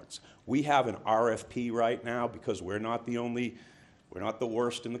backlogs. We have an RFP right now because we're not the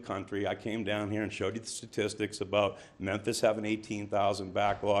worst in the country. I came down here and showed you the statistics about Memphis having 18,000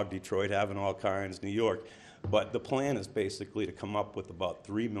 backlog, Detroit having all kinds, New York. But the plan is basically to come up with about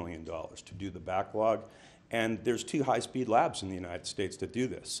 $3 million to do the backlog. And there's 2 high-speed labs in the United States that do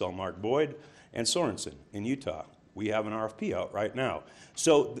this, Selmark Boyd and Sorensen in Utah. We have an RFP out right now.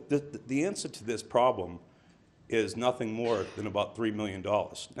 So the answer to this problem is nothing more than about $3 million.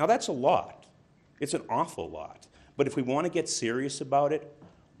 Now, that's a lot. It's an awful lot. But if we want to get serious about it,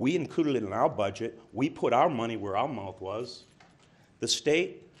 we included it in our budget. We put our money where our mouth was. The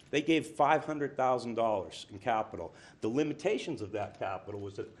state, they gave $500,000 in capital. The limitations of that capital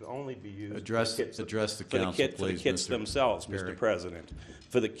was that it could only be used Address the council, please, for the kits Mr. themselves, Perry. Mr. President,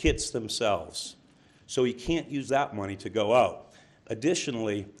 for the kits themselves. So you can't use that money to go out.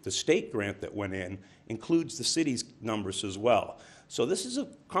 Additionally, the state grant that went in includes the city's numbers as well. So this is a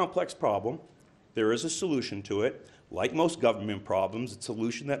complex problem. There is a solution to it. Like most government problems, it's a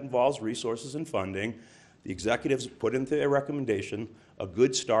solution that involves resources and funding. The executives put into their recommendation a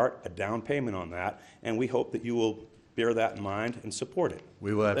good start, a down payment on that, and we hope that you will bear that in mind and support it.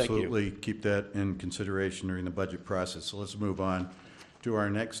 We will Thank you. absolutely keep that in consideration during the budget process. So let's move on to our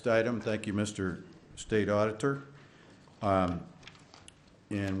next item. Thank you, Mr. State Auditor. And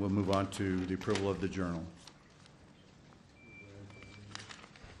we'll move on to the approval of the journal.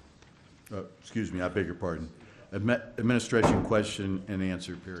 Excuse me, I beg your pardon. Administration question and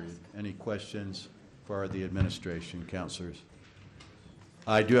answer period. Any questions for the administration, counselors?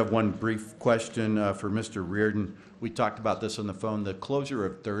 I do have one brief question for Mr. Reardon. We talked about this on the phone. The closure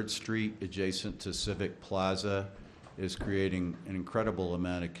of 3rd Street adjacent to Civic Plaza is creating an incredible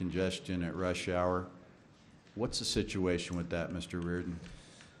amount of congestion at rush hour. What's the situation with that, Mr. Reardon?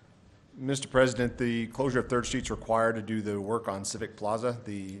 Mr. President, the closure of 3rd Street is required to do the work on Civic Plaza.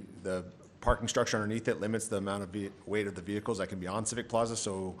 The parking structure underneath it limits the amount of weight of the vehicles that can be on Civic Plaza,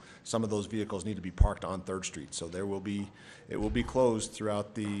 so some of those vehicles need to be parked on 3rd Street. So it will be closed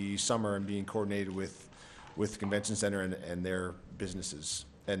throughout the summer and being coordinated with the Convention Center and their businesses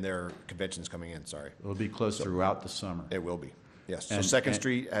and their conventions coming in, sorry. It'll be closed throughout the summer. It will be, yes. So And- 2nd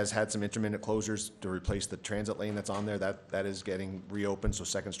Street has had some intermittent closures to replace the transit lane that's on there. That is getting reopened, so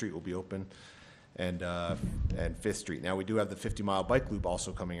 2nd Street will be open, and 5th Street. Now, we do have the 50-mile bike loop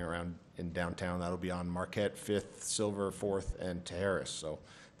also coming around in downtown. That'll be on Marquette, 5th, Silver, 4th, and Terrace. So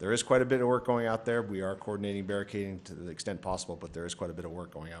there is quite a bit of work going out there. We are coordinating barricading to the extent possible, but there is quite a bit of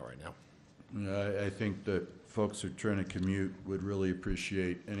work going out right now. I think that folks who are trying to commute would really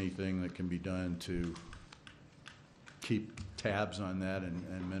appreciate anything that can be done to keep tabs on that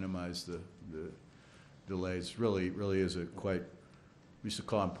and minimize the delays. Really is a quite, we used to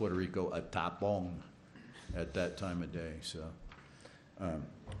call in Puerto Rico a tapón at that time of day. So,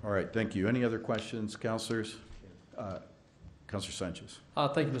 all right, thank you. Any other questions, councilors? Councilor Sanchez.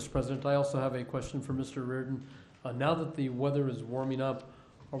 Thank you, Mr. President. I also have a question for Mr. Reardon. Now that the weather is warming up,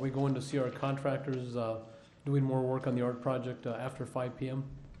 are we going to see our contractors doing more work on the art project after 5 p.m.?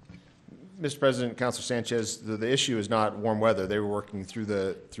 Mr. President, Councilor Sanchez, the issue is not warm weather. They were working through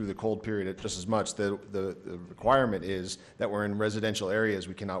the cold period just as much. The requirement is that we're in residential areas,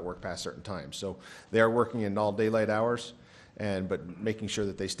 we cannot work past certain times. So they are working in all daylight hours, but making sure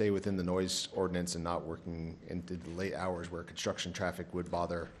that they stay within the noise ordinance and not working into the late hours where construction traffic would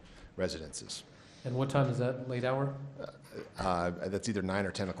bother residences. And what time is that, late hour? That's either 9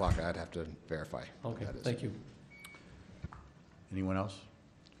 or 10 o'clock. I'd have to verify. Okay, thank you. Anyone else?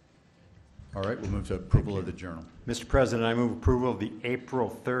 All right, we'll move to approval of the journal. Mr. President, I move approval of the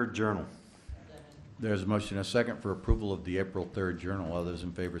April 3rd journal. There's a motion and a second for approval of the April 3rd journal. All those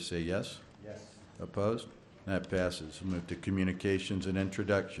in favor say yes. Yes. Opposed? That passes. We'll move to communications and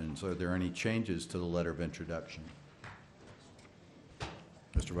introductions. Are there any changes to the letter of introduction?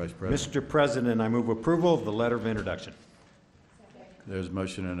 Mr. Vice President. Mr. President, I move approval of the letter of introduction. There's a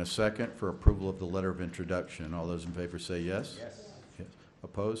motion and a second for approval of the letter of introduction. All those in favor say yes. Yes.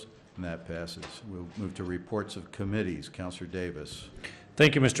 Opposed? And that passes. We'll move to reports of committees. Councilor Davis.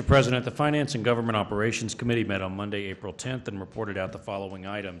 Thank you, Mr. President. The Finance and Government Operations Committee met on Monday, April 10th, and reported out the following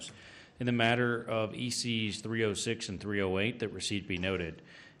items. In the matter of ECs 306 and 308, that receipt be noted.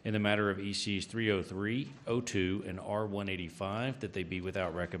 In the matter of ECs 303, 02, and R185, that they be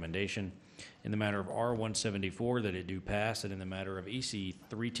without recommendation. In the matter of R174, that it do pass. And in the matter of EC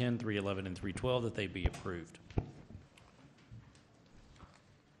 310, 311, and 312, that they be approved.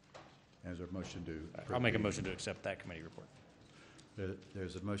 Is there a motion to approve? I'll make a motion to accept that committee report.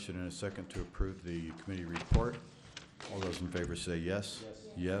 There's a motion and a second to approve the committee report. All those in favor say yes. Yes.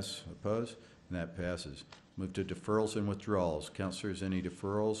 Yes. Opposed? And that passes. Move to deferrals and withdrawals. Councilors, any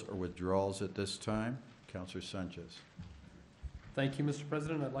deferrals or withdrawals at this time? Councilor Sanchez. Thank you, Mr.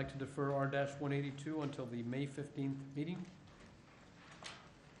 President. I'd like to defer R-182 until the May 15th meeting.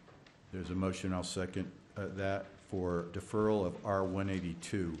 There's a motion, I'll second that, for deferral of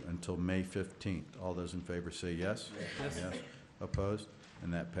R-182 until May 15th. All those in favor say yes. Yes. Yes. Opposed?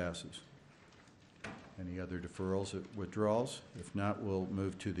 And that passes. Any other deferrals or withdrawals? If not, we'll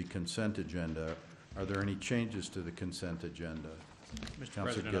move to the consent agenda. Are there any changes to the consent agenda? Mr.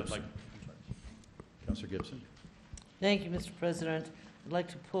 President, I'd like... Councilor Gibson. Thank you, Mr. President. I'd like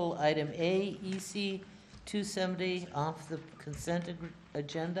to pull item A, EC 270, off the consent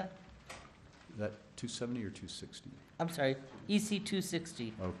agenda. Is that 270 or 260? I'm sorry, EC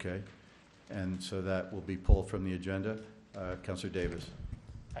 260. Okay. And so that will be pulled from the agenda. Councilor Davis.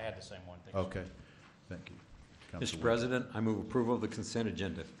 I had the same one. Thank you. Okay. Thank you. Mr. President, I move approval of the consent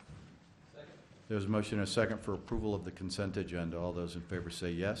agenda. Second. There's a motion and a second for approval of the consent agenda. All those in favor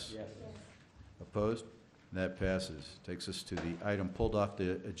say yes. Yes. Opposed? That passes. Takes us to the item pulled off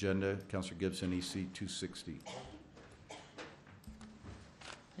the agenda. Councilor Gibson, EC 260.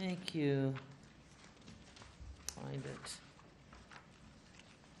 Thank you. Find it.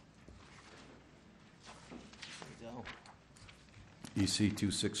 There we go. EC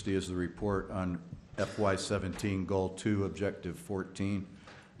 260 is the report on FY17 Goal 2, Objective 14,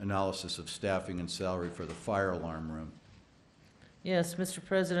 analysis of staffing and salary for the fire alarm room. Yes, Mr.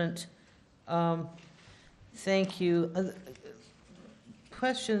 President, thank you.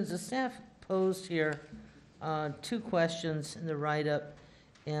 Questions, the staff posed here, two questions in the write-up.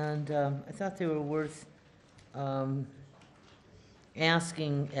 and I thought they were worth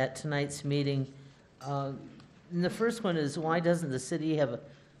asking at tonight's meeting. And the first one is, why doesn't the city have a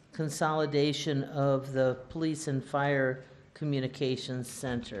consolidation of the police and fire communications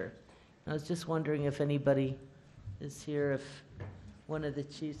center? I was just wondering if anybody is here, if one of the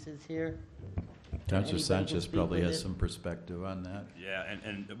chiefs is here. Councilor Anybody Sanchez can speak probably with has it? some perspective on that. Yeah,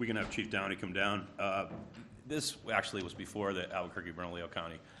 and we can have Chief Downey come down. This actually was before the Albuquerque-Bernalillo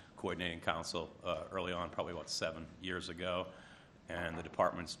County Coordinating Council early on, probably about 7 years ago. And the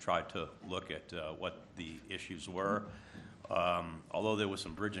departments tried to look at what the issues were. Although there was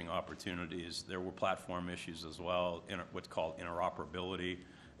some bridging opportunities, there were platform issues as well, what's called interoperability.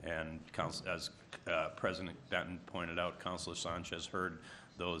 And as President Benton pointed out, Councilor Sanchez heard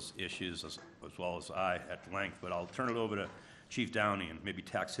those issues as well as I at length. But I'll turn it over to Chief Downey and maybe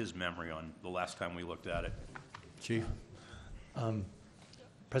tax his memory on the last time we looked at it. Chief?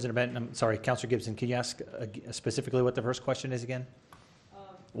 President Benton, I'm sorry, Councilor Gibson, can you ask specifically what the first question is again?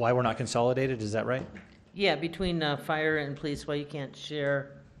 Why we're not consolidated, is that right? Yeah, between fire and police, why you can't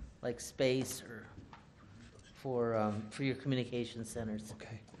share like space or for your communication centers.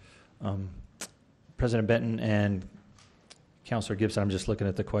 Okay. President Benton and Councilor Gibson, I'm just looking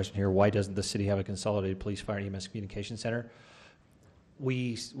at the question here. Why doesn't the city have a consolidated police, fire, and EMS communication center?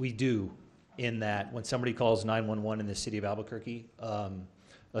 We do, in that when somebody calls 911 in the city of Albuquerque,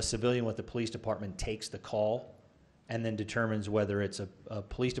 a civilian with the police department takes the call and then determines whether it's a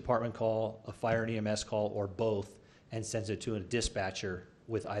police department call, a fire and EMS call, or both, and sends it to a dispatcher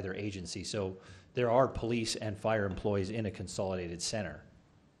with either agency. So there are police and fire employees in a consolidated center.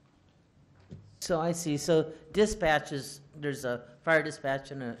 So I see. So dispatches, there's a fire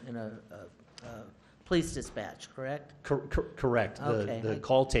dispatch and a police dispatch, correct? Correct. Okay. The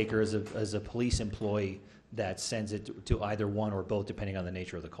call taker is a police employee that sends it to either one or both, depending on the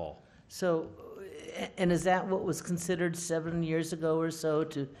nature of the call. So, and is that what was considered 7 years ago or so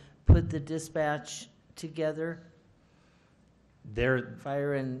to put the dispatch together?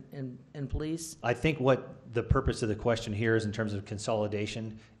 Fire and police? I think what the purpose of the question here is, in terms of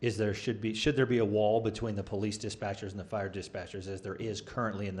consolidation, is should there be a wall between the police dispatchers and the fire dispatchers, as there is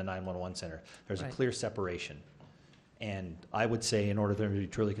currently in the 911 center? There's Right. a clear separation. And I would say, in order for them to be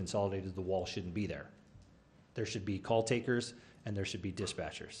truly consolidated, the wall shouldn't be there. There should be call takers and there should be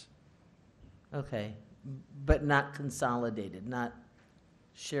dispatchers. Okay, but not consolidated, not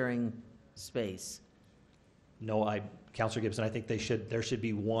sharing space. No, Councilor Gibson, I think there should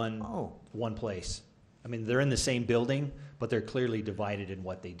be one place. I mean, they're in the same building, but they're clearly divided in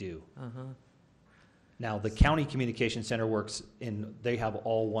what they do. Uh-huh. Now, the county communication center they have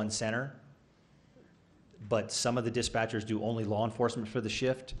all one center, but some of the dispatchers do only law enforcement for the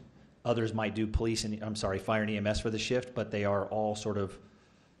shift. Others might do fire and EMS for the shift, but they are all sort of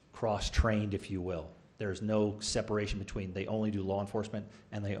cross-trained, if you will. There's no separation between they only do law enforcement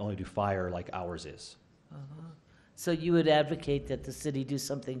and they only do fire like ours is. Uh-huh. So you would advocate that the city do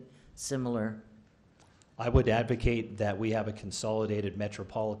something similar? I would advocate that we have a consolidated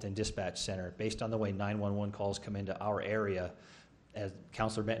metropolitan dispatch center based on the way 911 calls come into our area. As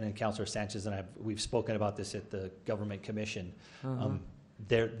Councilor Benton and Councilor Sanchez and we've spoken about this at the Government Commission. Uh-huh.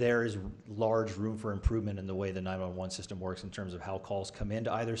 There is large room for improvement in the way the 911 system works, in terms of how calls come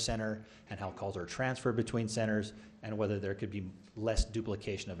into either center and how calls are transferred between centers, and whether there could be less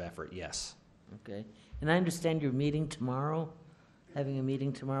duplication of effort, yes. Okay. And I understand you're meeting tomorrow, having a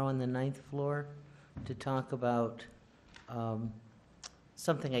meeting tomorrow on the 9th floor to talk about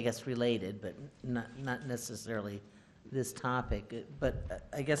something, I guess, related, but not necessarily this topic. But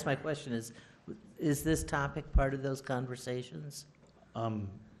I guess my question is this topic part of those conversations?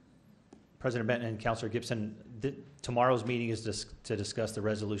 President Benton and Councilor Gibson, tomorrow's meeting is to discuss the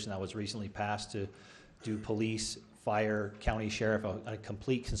resolution that was recently passed to do police, fire, county sheriff, a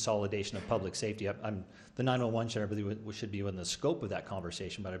complete consolidation of public safety. The 911 center, I believe, should be within the scope of that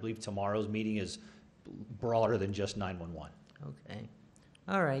conversation, but I believe tomorrow's meeting is broader than just 911. Okay.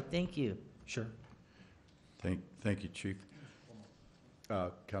 All right, thank you. Sure. Thank you, Chief.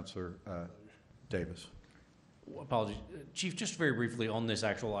 Councilor Davis. Apologies. Chief, just very briefly on this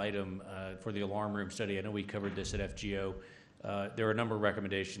actual item for the alarm room study, I know we covered this at FGO. There are a number of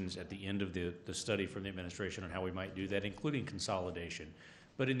recommendations at the end of the study from the administration on how we might do that, including consolidation.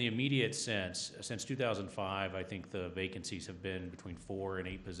 But in the immediate sense, since 2005, I think the vacancies have been between 4 and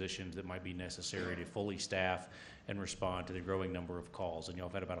 8 positions that might be necessary to fully staff and respond to the growing number of calls. And y'all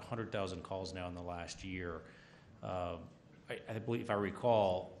have had about 100,000 calls now in the last year. I believe, if I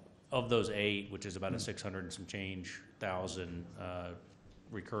recall, of those 8, which is about a 600 and some change thousand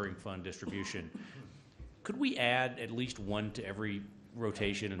recurring fund distribution, could we add at least 1 to every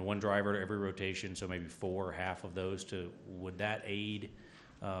rotation and one driver to every rotation, so maybe 4 or half of those would that aid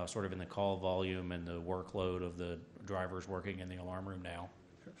sort of in the call volume and the workload of the drivers working in the alarm room now?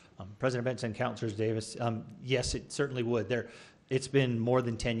 President Benson, Councilors Davis, yes, it certainly would. It's been more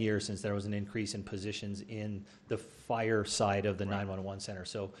than 10 years since there was an increase in positions in the fire side of the 911 center.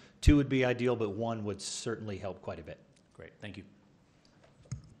 So 2 would be ideal, but 1 would certainly help quite a bit. Great, thank you.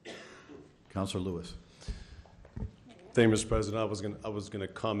 Councilor Lewis. Thank you, Mr. President. I was going to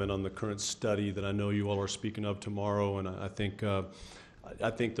comment on the current study that I know you all are speaking of tomorrow, and I think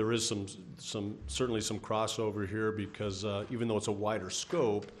there is certainly some crossover here because even though it's a wider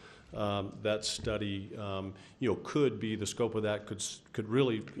scope, that study could be the scope of that could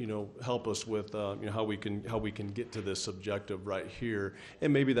really help us with how we can get to this objective right here,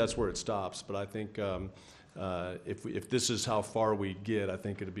 and maybe that's where it stops. But I think if this is how far we get, I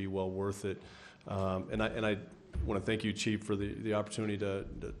think it'd be well worth it. And I want to thank you, Chief, for the opportunity to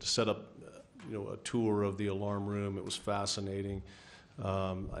set up a tour of the alarm room. It was fascinating.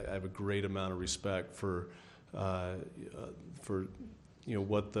 I have a great amount of respect for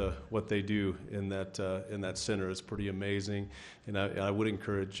what they do in that center. It's pretty amazing, and I would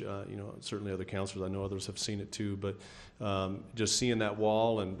encourage certainly other councilors. I know others have seen it too, but just seeing that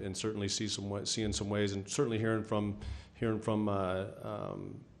wall and certainly seeing some ways, and certainly hearing from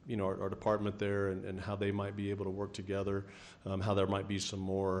our department there and how they might be able to work together, how there might be some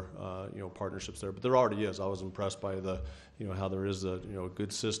more partnerships there. But there already is. I was impressed by how there is a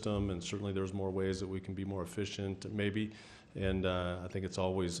good system, and certainly there's more ways that we can be more efficient maybe. And I think it's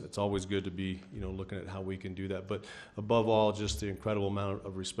always good to be looking at how we can do that. But above all, just the incredible amount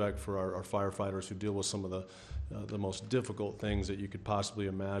of respect for our firefighters who deal with some of the most difficult things that you could possibly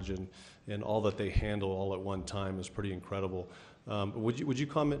imagine, and all that they handle all at one time is pretty incredible. Would you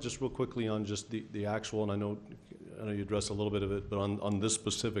comment just real quickly on just the actual, and I know you addressed a little bit of it, but on this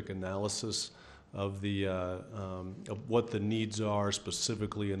specific analysis of of what the needs are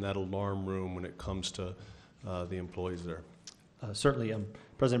specifically in that alarm room when it comes to the employees there? Certainly,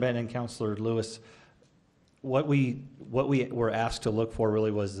 President Benton and Councilor Lewis, what we were asked to look for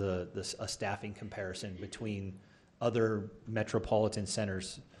really was a staffing comparison between other metropolitan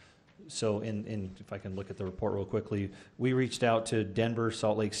centers. So if I can look at the report real quickly, we reached out to Denver,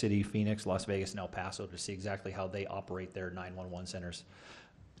 Salt Lake City, Phoenix, Las Vegas, and El Paso to see exactly how they operate their 911 centers.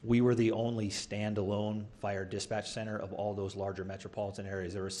 We were the only standalone fire dispatch center of all those larger metropolitan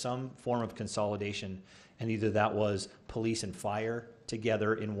areas. There was some form of consolidation, and either that was police and fire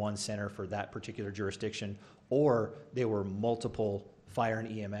together in one center for that particular jurisdiction, or they were multiple fire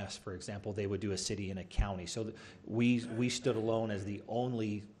and EMS. For example, they would do a city and a county. So we stood alone as the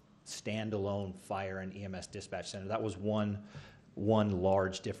only standalone fire and EMS dispatch center. That was one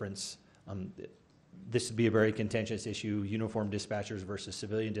large difference. This would be a very contentious issue, uniform dispatchers versus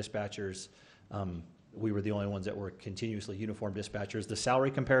civilian dispatchers. We were the only ones that were continuously uniform dispatchers. The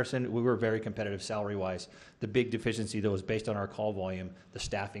salary comparison, we were very competitive salary-wise. The big deficiency, though, was based on our call volume. The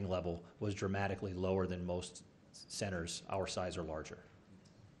staffing level was dramatically lower than most centers our size or larger.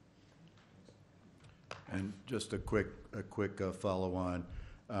 And just a quick follow-on.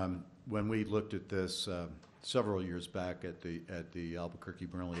 When we looked at this several years back at the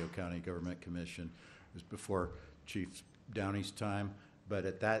Albuquerque-Bernalillo County Government Commission, it was before Chief Downey's time, but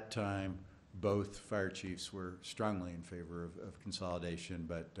at that time, both fire chiefs were strongly in favor of consolidation,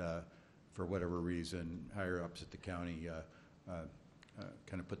 but for whatever reason, higher-ups at the county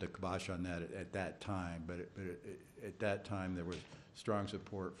kind of put the kibosh on that at that time. But at that time, there was strong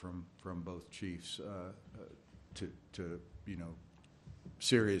support from both chiefs to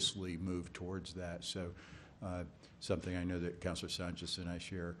seriously move towards that. So something I know that Councilor Sanchez and I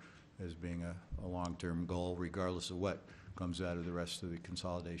share as being a long-term goal, regardless of what comes out of the rest of the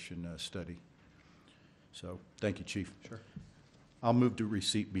consolidation study. So thank you, Chief. Sure. I'll move to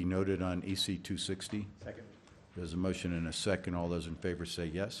receipt be noted on EC 260. Second. There's a motion and a second. All those in favor say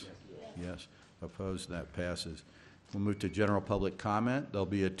yes. Yes. Opposed? That passes. We'll move to general public comment. There'll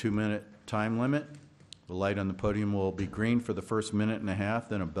be a 2-minute time limit. The light on the podium will be green for the first minute and a half,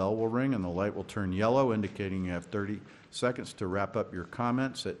 then a bell will ring and the light will turn yellow, indicating you have 30 seconds to wrap up your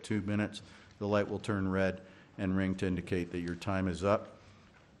comments. At 2 minutes, the light will turn red and ring to indicate that your time is up.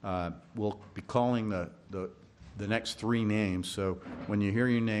 We'll be calling the next 3 names, so when you hear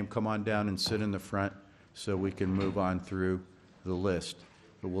your name, come on down and sit in the front so we can move on through the list.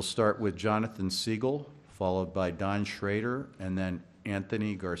 But we'll start with Jonathan Siegel, followed by Don Schrader, and then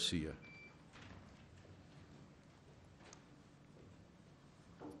Anthony Garcia.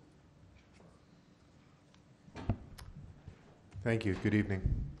 Thank you. Good evening.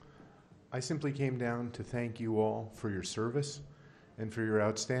 I simply came down to thank you all for your service and for your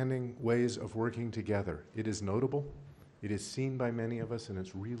outstanding ways of working together. It is notable, it is seen by many of us, and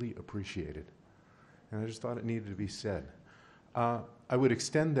it's really appreciated. And I just thought it needed to be said. I would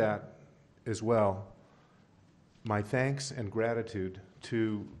extend that as well, my thanks and gratitude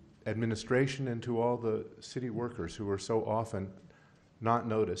to administration and to all the city workers who are so often not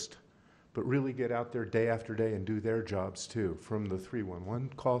noticed, but really get out there day after day and do their jobs too, from the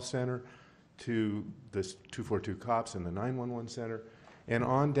 311 call center to the 242 cops and the 911 center, and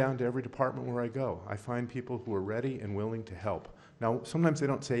on down to every department where I go. I find people who are ready and willing to help. Now, sometimes they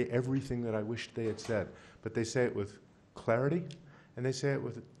don't say everything that I wished they had said, but they say it with clarity, and they say it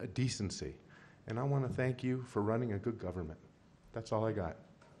with a decency. And I want to thank you for running a good government. That's all I got.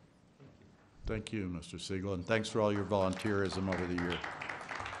 Thank you, Mr. Siegel, and thanks for all your volunteerism over the year.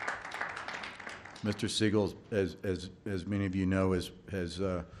 Mr. Siegel, as many of you know, has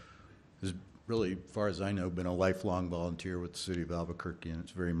really, as far as I know, been a lifelong volunteer with the city of Albuquerque, and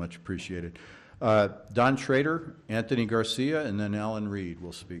it's very much appreciated. Don Schrader, Anthony Garcia, and then Alan Reed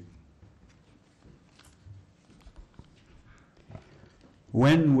will speak.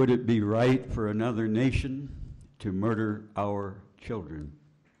 When would it be right for another nation to murder our children?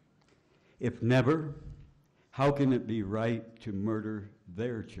 If never, how can it be right to murder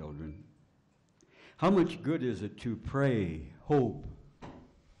their children? How much good is it to pray, hope,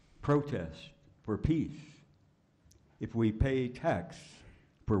 protest for peace if we pay tax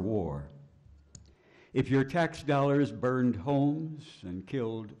for war? If your tax dollars burned homes and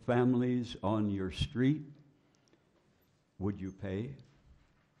killed families on your street, would you pay?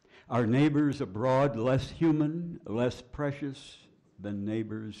 Are neighbors abroad less human, less precious than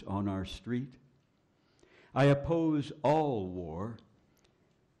neighbors on our street? I oppose all war,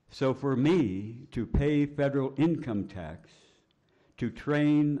 so for me to pay federal income tax, to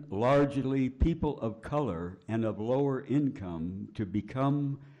train largely people of color and of lower income to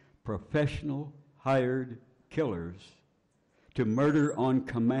become professional hired killers, to murder on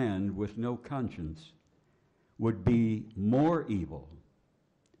command with no conscience, would be more evil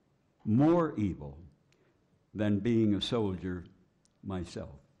than being a soldier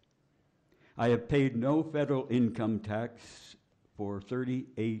myself. I have paid no federal income tax for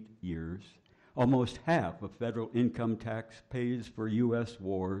 38 years. Almost half of federal income tax pays for U.S.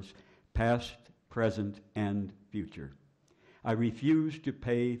 wars, past, present, and future. I refuse to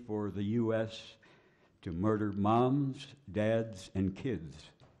pay for the U.S. to murder moms, dads, and kids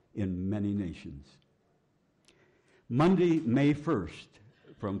in many nations. Monday, May 1st,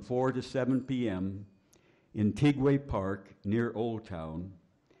 from 4 to 7 p.m. in Tigway Park near Old Town,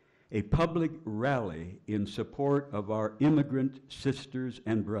 a public rally in support of our immigrant sisters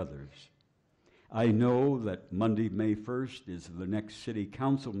and brothers. I know that Monday, May 1st is the next city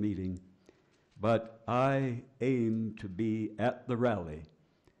council meeting, but I aim to be at the rally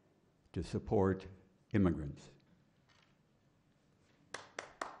to support immigrants.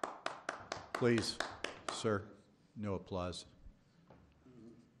 Please, sir, no applause.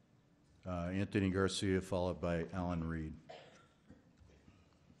 Anthony Garcia, followed by Alan Reed.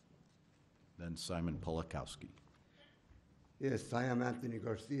 Then Simon Polakowski. Yes, I am Anthony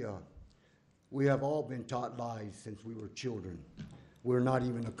Garcia. We have all been taught lies since we were children. We're not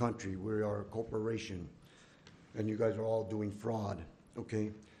even a country, we are a corporation. And you guys are all doing fraud,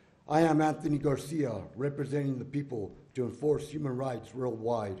 okay? I am Anthony Garcia, representing the people to enforce human rights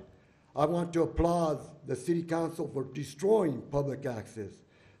worldwide. I want to applaud the City Council for destroying public access.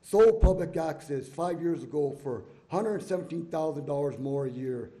 Sold public access 5 years ago for $117,000 more a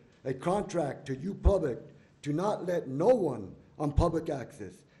year, a contract to you public to not let no one on public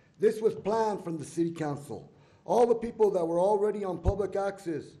access. This was planned from the City Council. All the people that were already on public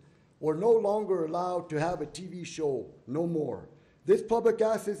access were no longer allowed to have a TV show, no more. This public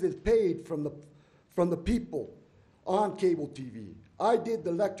access is paid from the people on cable TV. I did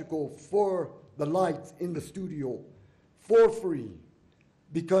the electrical for the lights in the studio for free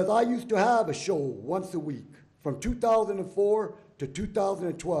because I used to have a show once a week from 2004 to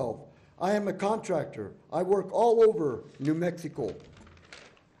 2012. I am a contractor. I work all over New Mexico.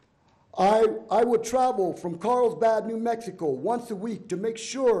 I would travel from Carlsbad, New Mexico once a week to make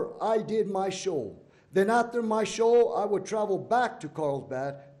sure I did my show. Then after my show, I would travel back to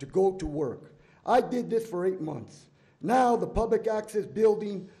Carlsbad to go to work. I did this for 8 months. Now the public access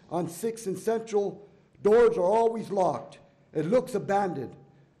building on 6th and Central, doors are always locked. It looks abandoned.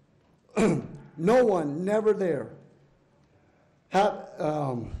 No one, never there.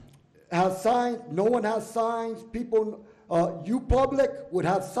 Has signs, no one has signs. People, you public would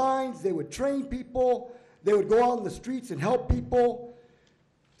have signs. They would train people. They would go out in the streets and help people.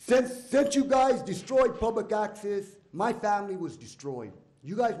 Since you guys destroyed public access, My family was destroyed.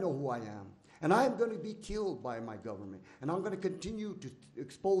 You guys know who I am. And I am going to be killed by my government. And I'm going to continue to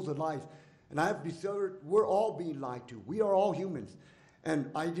expose the lies. And I have discovered we're all being lied to. We are all humans. And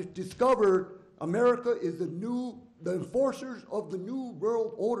I just discovered America is the enforcers of the new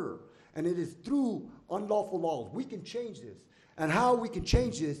world order. And it is through unlawful laws. We can change this. And how we can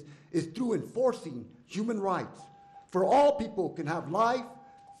change this is through enforcing human rights. For all people can have life,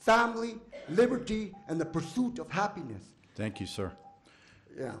 family, liberty, and the pursuit of happiness. Thank you, sir.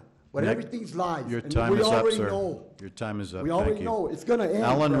 Yeah. But everything's lies. Your and time we is up, already sir. know. Your time is up. We Thank already you. know. It's going to end.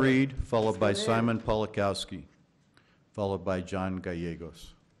 Alan brother. Reed, followed It's by gonna Simon Polakowski, followed by John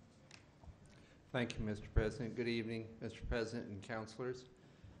Gallegos. Thank you, Mr. President. Good evening, Mr. President and councilors.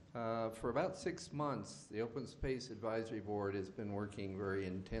 For about 6 months, the Open Space Advisory Board has been working very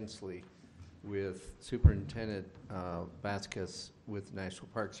intensely with Superintendent Vasquez with the National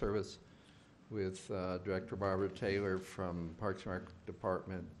Park Service, with Director Barbara Taylor from Parks and Rec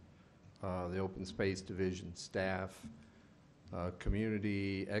Department, the Open Space Division staff,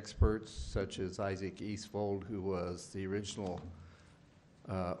 community experts such as Isaac Eastfold, who was the original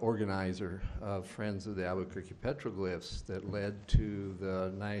organizer of Friends of the Albuquerque Petroglyphs that led to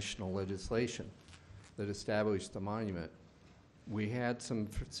the national legislation that established the monument. We had some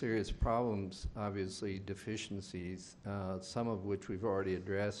serious problems, obviously deficiencies, some of which we've already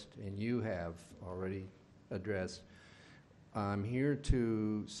addressed and you have already addressed. I'm here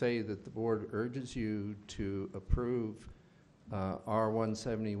to say that the board urges you to approve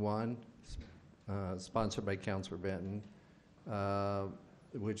R171, sponsored by Councilor Benton,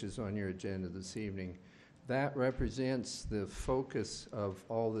 which is on your agenda this evening. That represents the focus of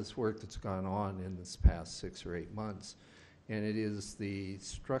all this work that's gone on in this past 6 or 8 months. And it is the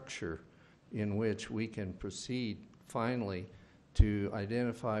structure in which we can proceed finally to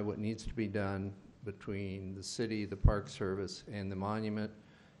identify what needs to be done between the city, the Park Service, and the monument,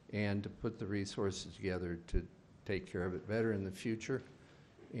 and to put the resources together to take care of it better in the future.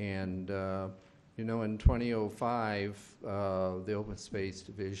 And you know, in 2005, the Open Space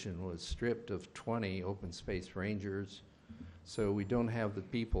Division was stripped of 20 open space rangers, so we don't have the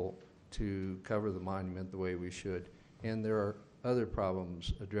people to cover the monument the way we should. And there are other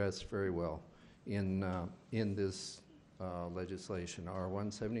problems addressed very well in this legislation,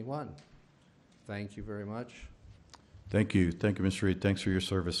 R171. Thank you very much. Thank you. Thank you, Mr. Reed. Thanks for your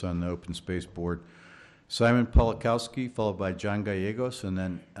service on the Open Space Board. Simon Polakowski, followed by John Gallegos, and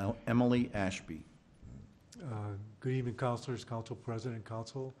then Emily Ashby. Good evening, councilors, council president,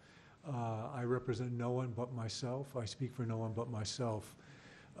 council. I represent no one but myself. I speak for no one but myself.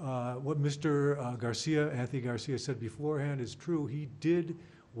 What Mr. Anthony Garcia said beforehand is true. He did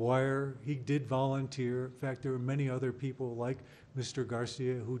wire, he did volunteer. In fact, there were many other people like Mr.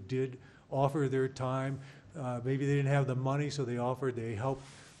 Garcia who did offer their time. Maybe they didn't have the money, so they offered, they helped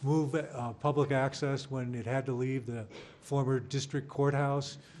move public access when it had to leave the former district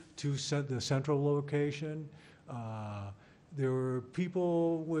courthouse to the central location. There were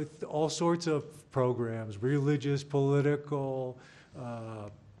people with all sorts of programs, religious, political,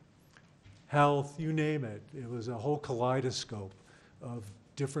 health, you name it. It was a whole kaleidoscope of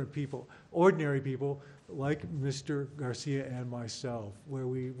different people, ordinary people like Mr. Garcia and myself, where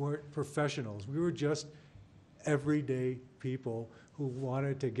we weren't professionals. We were just everyday people who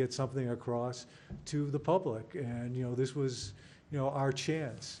wanted to get something across to the public. And, you know, this was, you know, our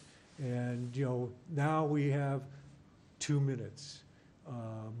chance. And, you know, now we have 2 minutes.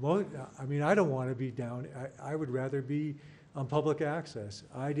 I mean, I don't want to be down. I would rather be on public access.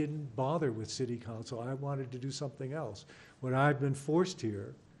 I didn't bother with city council. I wanted to do something else. When I've been forced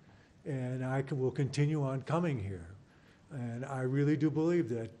here, and will continue on coming here. And I really do believe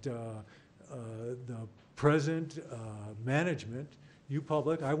that the present management, you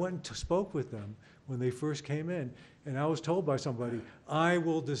public, I went and spoke with them when they first came in, and I was told by somebody, I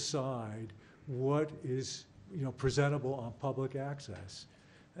will decide what is, you know, presentable on public access.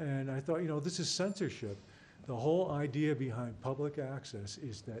 And I thought, you know, this is censorship. The whole idea behind public access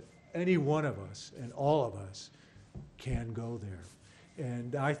is that any one of us and all of us can go there.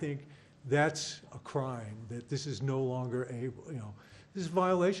 And I think that's a crime, that this is no longer able, you know, this is a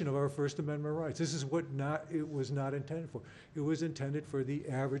violation of our First Amendment rights. This is what it was not intended for. It was intended for the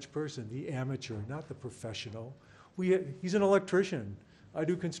average person, the amateur, not the professional. He's an electrician. I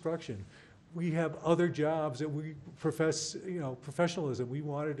do construction. We have other jobs that we profess, you know, professionalism. We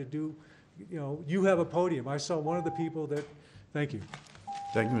wanted to do, you know, you have a podium. I saw one of the people that, thank you.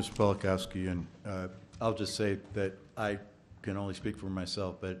 Thank you, Mr. Polakowski. And I'll just say that I can only speak for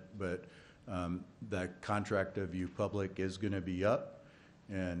myself, but that contract of you public is going to be up.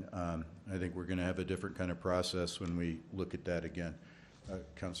 And I think we're going to have a different kind of process when we look at that again.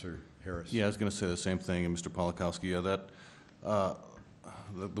 Councilor Harris. Yeah, I was going to say the same thing, and Mr. Polakowski, yeah, that,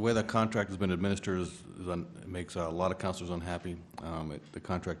 the way that contract has been administered it makes a lot of councilors unhappy. The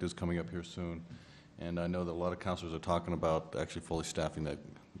contract is coming up here soon, and I know that a lot of councilors are talking about actually fully staffing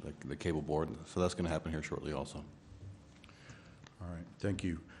the cable board, so that's going to happen here shortly also. All right, thank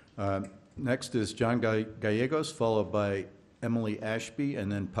you. Next is John Gallegos, followed by Emily Ashby,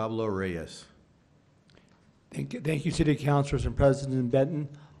 and then Pablo Reyes. Thank you, City Councilors and President Benton.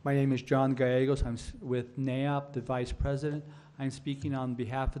 My name is John Gallegos. I'm with NAOP, the Vice President. I'm speaking on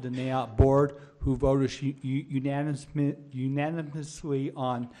behalf of the NAOP Board, who voted unanimously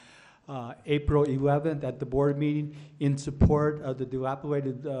on April 11th at the board meeting in support of the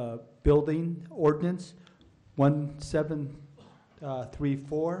dilapidated building ordinance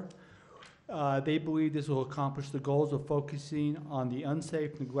 1734. They believe this will accomplish the goals of focusing on the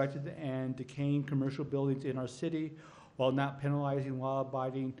unsafe, neglected, and decaying commercial buildings in our city while not penalizing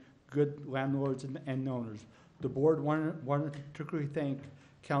law-abiding good landlords and owners. The board wanted to particularly thank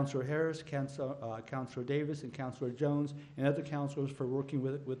Councilor Harris, Councilor Davis, and Councilor Jones, and other councilors for working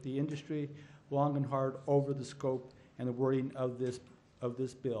with the industry long and hard over the scope and the wording of this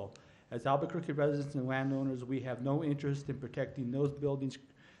bill. As Albuquerque residents and landowners, we have no interest in protecting those buildings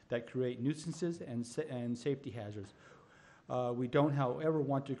that create nuisances and safety hazards. We don't, however,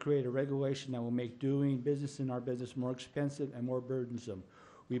 want to create a regulation that will make doing business in our business more expensive and more burdensome.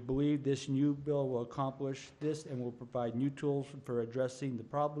 We believe this new bill will accomplish this and will provide new tools for addressing the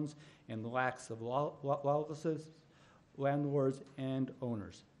problems and the lacks of lawlessness, landlords, and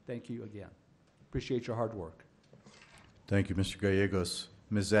owners. Thank you again. Appreciate your hard work. Thank you, Mr. Gallegos.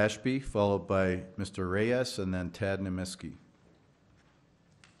 Ms. Ashby, followed by Mr. Reyes, and then Tad Nemiski.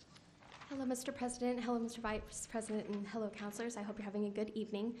 Hello, Mr. President. Hello, Mr. Vice President, and hello, councilors. I hope you're having a good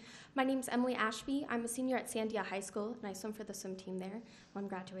evening. My name is Emily Ashby. I'm a senior at Sandia High School, and I swim for the swim team there. Well, I'm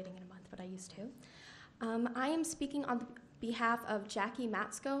graduating in a month, but I used to. I am speaking on behalf of Jackie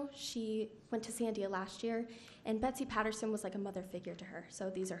Matsko. She went to Sandia last year, and Betsy Patterson was like a mother figure to her, so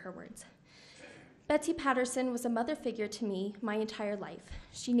these are her words. Betsy Patterson was a mother figure to me my entire life.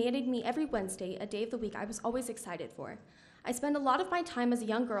 She nated me every Wednesday, a day of the week I was always excited for. I spent a lot of my time as a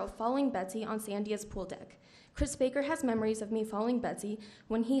young girl following Betsy on Sandia's pool deck. Chris Baker has memories of me following Betsy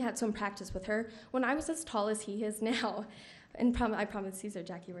when he had some practice with her when I was as tall as he is now. And I promise these are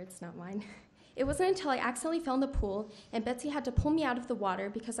Jackie words, not mine. It wasn't until I accidentally fell in the pool and Betsy had to pull me out of the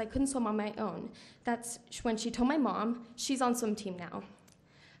water because I couldn't swim on my own. That's when she told my mom she's on swim team now.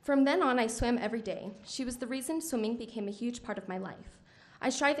 From then on, I swam every day. She was the reason swimming became a huge part of my life.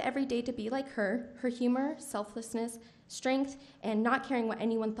 I strive every day to be like her humor, selflessness, strength, and not caring what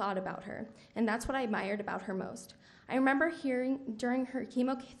anyone thought about her. And that's what I admired about her most. I remember hearing during her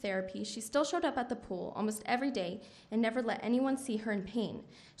chemotherapy, she still showed up at the pool almost every day and never let anyone see her in pain.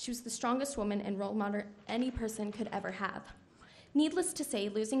 She was the strongest woman and role model any person could ever have. Needless to say,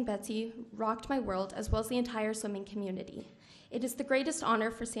 losing Betsy rocked my world as well as the entire swimming community. It is the greatest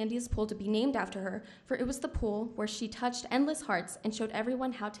honor for Sandia's pool to be named after her, for it was the pool where she touched endless hearts and showed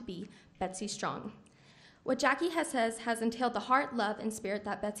everyone how to be Betsy Strong. What Jackie says has entailed the heart, love, and spirit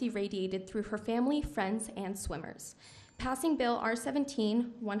that Betsy radiated through her family, friends, and swimmers. Passing Bill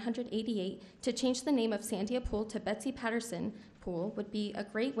R-17-188 to change the name of Sandia Pool to Betsy Patterson Pool would be a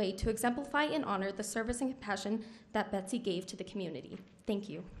great way to exemplify and honor the service and compassion that Betsy gave to the community. Thank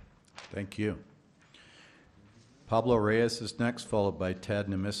you. Thank you. Pablo Reyes is next, followed by Tad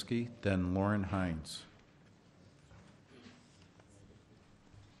Nemiski, then Lauren Hines.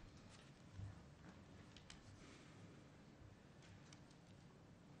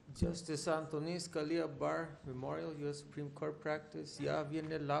 Justice Antonin Scalia Bar Memorial, U.S. Supreme Court Practice, Ya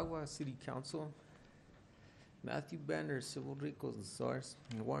Viene el Agua, City Council. Matthew Bender, Civil Ricos and SARS.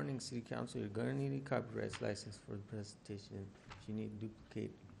 And warning, City Council, you're going to need a copyright license for the presentation if you need to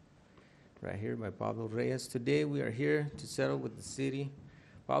duplicate. Right here by Pablo Reyes. Today we are here to settle with the city.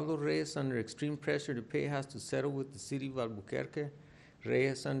 Pablo Reyes, under extreme pressure to pay, has to settle with the city of Albuquerque.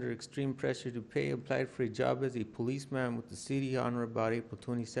 Reyes, under extreme pressure to pay, applied for a job as a policeman with the city on or about April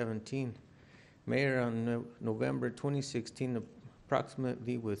 2017. Mayor on November 2016,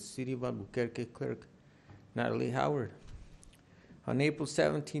 approximately with City of Albuquerque Clerk Natalie Howard. On April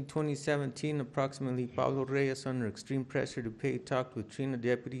 17, 2017, approximately Pablo Reyes, under extreme pressure to pay, talked with Trina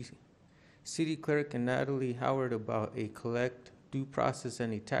Deputy City Clerk and Natalie Howard about a collect due process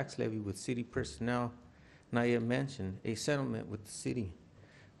and a tax levy with city personnel not yet mentioned, a settlement with the city.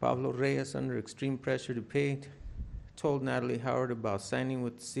 Pablo Reyes, under extreme pressure to pay, told Natalie Howard about signing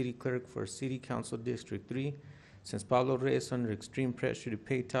with the city clerk for City Council District 3, Since Pablo Reyes under extreme pressure to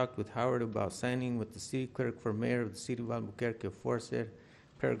pay talked with Howard about signing with the city clerk for mayor of the city of Albuquerque aforesaid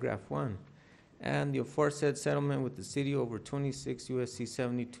paragraph 1, and the aforesaid settlement with the city over 26 USC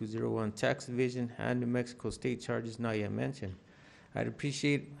 7201 tax evasion and New Mexico state charges not yet mentioned. I'd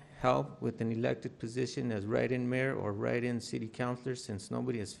appreciate help with an elected position as write-in mayor or write-in city councilor, since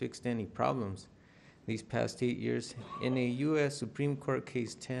nobody has fixed any problems these past 8 years. In a U.S. Supreme Court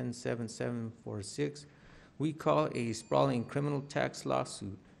case 10-7746, we call a sprawling criminal tax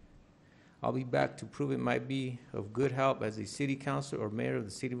lawsuit. I'll be back to prove it might be of good help as a city councilor or mayor of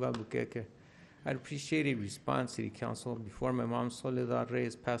the city of Albuquerque. I'd appreciate a response, City Council, before my mom, Soledad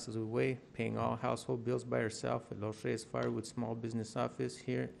Reyes, passes away, paying all household bills by herself at Los Reyes Firewood Small Business Office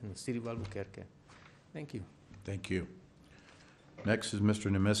here in the city of Albuquerque. Thank you. Thank you. Next is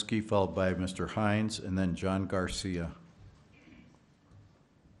Mr. Nemiski, followed by Mr. Hines, and then John Garcia.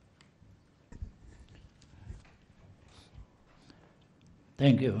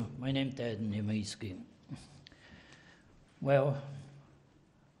 Thank you. My name is Ted Nemiski. Well,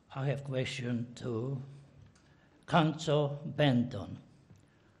 I have a question to Council Benton.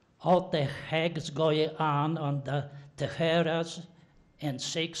 What the heck is going on the Tejeras and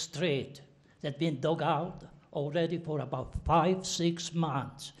 6th Street that's been dug out already for about 5-6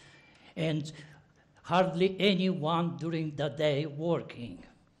 months, and hardly anyone during the day working.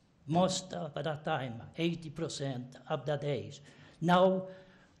 Most of the time, 80% of the days. Now,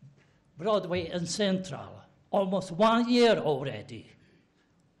 Broadway and Central, almost 1 year already.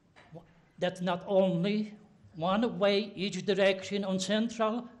 That's not only one way each direction on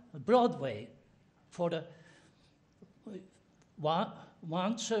Central Broadway. For the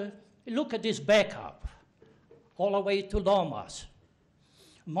once, look at this backup, all the way to Lomas,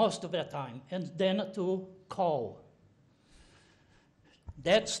 most of the time, and then to Cole.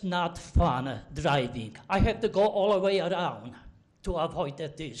 That's not fun driving. I have to go all the way around to avoid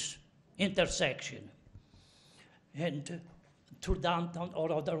this intersection, and to downtown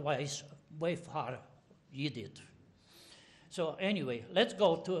or otherwise way far you did. So anyway, let's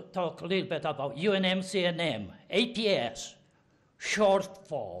go to talk a little bit about UNMCNM, APS,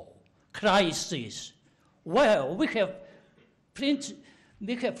 shortfall, crisis. Well, we have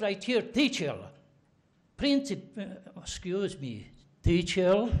right here teacher, teacher,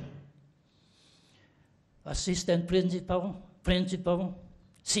 assistant principal,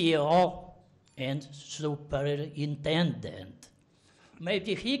 CEO, and superintendent.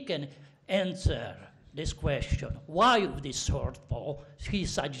 Maybe he can answer this question. Why this shortfall?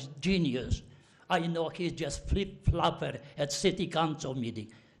 He's such genius. I know he's just flip-flopper at city council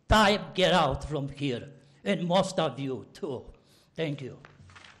meeting. Time, get out from here. And most of you too. Thank you.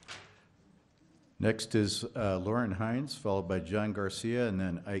 Next is Lauren Hines, followed by John Garcia, and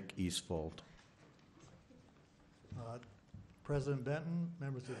then Ike Eastfold. President Benton,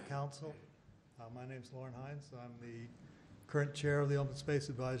 members of the council, my name is Lauren Hines. I'm the current chair of the Open Space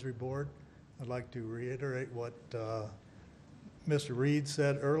Advisory Board. I'd like to reiterate what Mr. Reed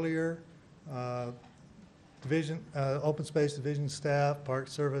said earlier. Open Space Division staff, Park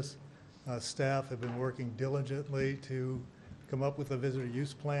Service staff have been working diligently to come up with a visitor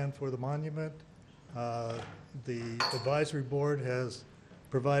use plan for the monument. The advisory board has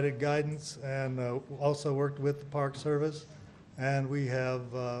provided guidance and also worked with the Park Service, and we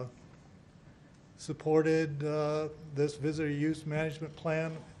have supported this visitor use management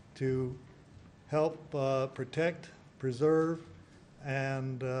plan to help protect, preserve,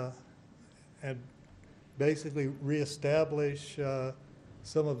 and basically reestablish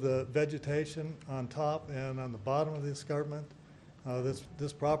some of the vegetation on top and on the bottom of the escarpment.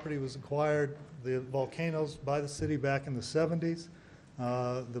 This property was acquired, the volcanoes, by the city back in the 70s.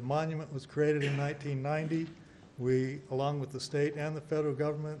 The monument was created in 1990. We, along with the state and the federal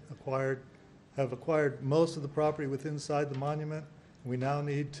government, have acquired most of the property within inside the monument. We now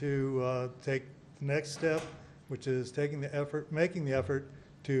need to take the next step, which is making the effort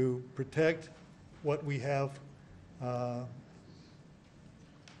to protect what we have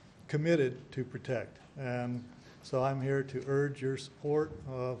committed to protect. And so I'm here to urge your support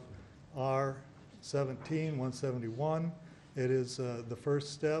of R-17-171. It is the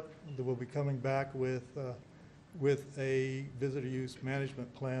first step that we'll be coming back with a visitor use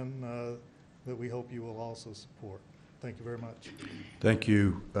management plan that we hope you will also support. Thank you very much. Thank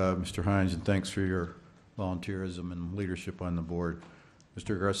you, Mr. Hines, and thanks for your volunteerism and leadership on the board.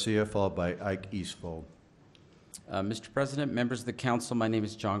 Mr. Garcia, followed by Ike Eastfold. Mr. President, members of the council, my name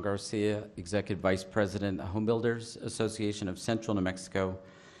is John Garcia, Executive Vice President, Home Builders Association of Central New Mexico.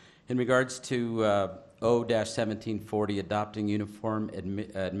 In regards to O-1740, adopting uniform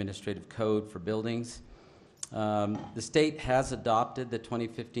administrative code for buildings, The state has adopted the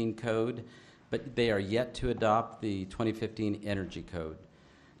 2015 code, but they are yet to adopt the 2015 Energy Code.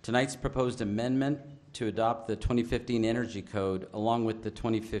 Tonight's proposed amendment to adopt the 2015 Energy Code along with the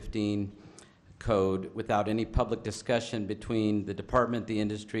 2015 code without any public discussion between the department, the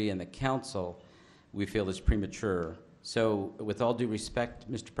industry, and the council, we feel is premature. So with all due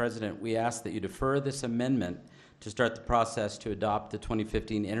respect, Mr. President, we ask that you defer this amendment to start the process to adopt the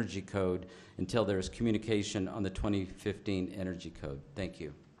 2015 Energy Code until there is communication on the 2015 Energy Code. Thank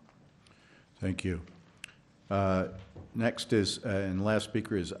you. Thank you. Next is, and last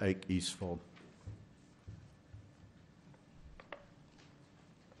speaker is Ike Eastfold.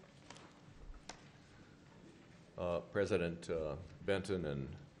 President Benton and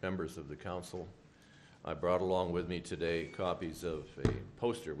members of the council, I brought along with me today copies of a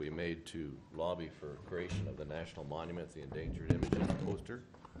poster we made to lobby for creation of the National Monument, the Endangered Images poster,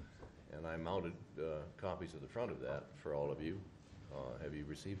 and I mounted copies of the front of that for all of you. Have you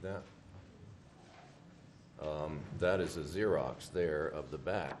received that? That is a Xerox there of the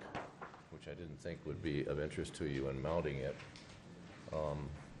back, which I didn't think would be of interest to you in mounting it.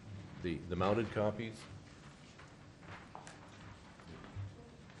 The mounted copies.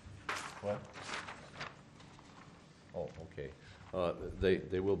 What? Oh, okay.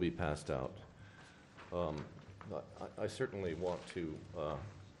 They will be passed out. I certainly want to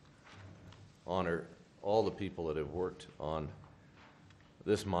honor all the people that have worked on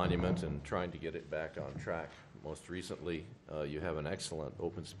this monument and trying to get it back on track. Most recently, you have an excellent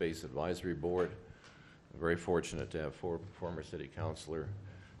open space advisory board. I'm very fortunate to have former city councilor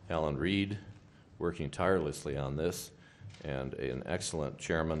Alan Reed working tirelessly on this, and an excellent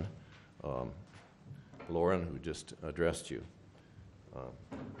chairman, Lauren, who just addressed you.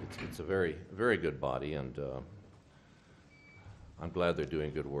 It's a very, very good body, and I'm glad they're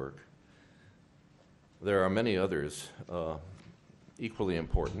doing good work. There are many others equally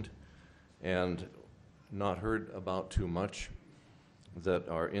important and not heard about too much that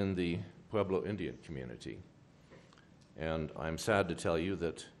are in the Pueblo Indian community. And I'm sad to tell you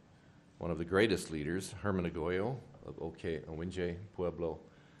that one of the greatest leaders, Herman Agoyo of Owinje Pueblo,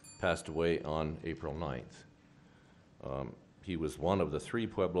 passed away on April 9th. He was one of the 3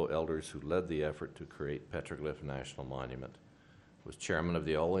 Pueblo elders who led the effort to create Petroglyph National Monument, was chairman of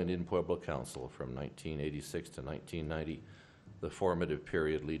the All-Indian Pueblo Council from 1986 to 1990, the formative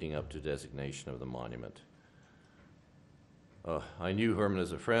period leading up to designation of the monument. I knew Herman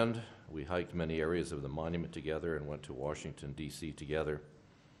as a friend. We hiked many areas of the monument together and went to Washington, D.C. together.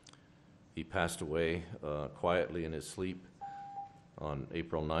 He passed away quietly in his sleep on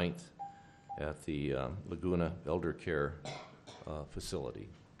April 9th at the Laguna Elder Care facility.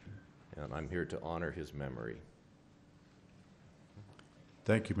 And I'm here to honor his memory.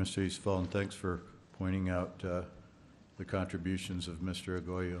 Thank you, Mr. Eastfall, and thanks for pointing out the contributions of Mr.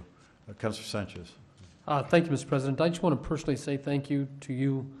 Agoyo. Councilor Sanchez. Thank you, Mr. President. I just want to personally say thank you to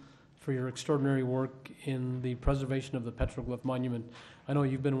you for your extraordinary work in the preservation of the Petroglyph Monument. I know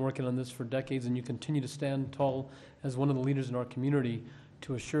you've been working on this for decades, and you continue to stand tall as one of the leaders in our community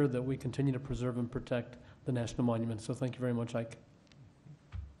to assure that we continue to preserve and protect the National Monument. So thank you very much, Ike.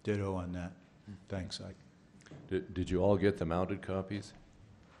 Ditto on that. Thanks, Ike. Did you all get the mounted copies?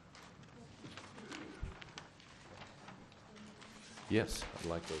 Yes, I'd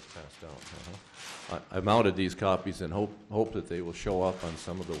like those passed out. I mounted these copies and hope that they will show up on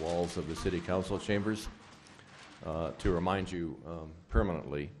some of the walls of the city council chambers to remind you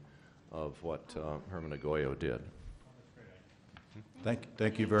permanently of what Herman Agoyo did.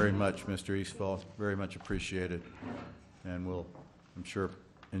 Thank you very much, Mr. Eastfall. Very much appreciated, and we'll, I'm sure,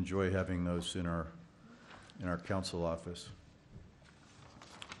 enjoy having those in our council office.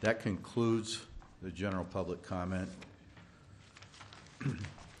 That concludes the general public comment.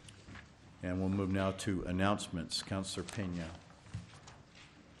 And we'll move now to announcements. Councilor Pena.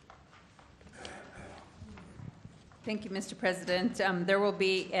 Thank you, Mr. President. There will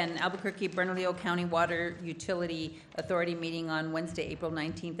be an Albuquerque Bernalillo County Water Utility Authority meeting on Wednesday, April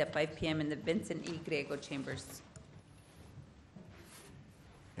 19th at 5 p.m. in the Vincent E. Griego chambers.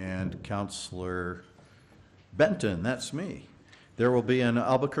 And Councilor Benton, that's me. There will be an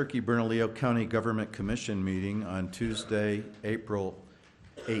Albuquerque Bernalillo County Government Commission meeting on Tuesday, April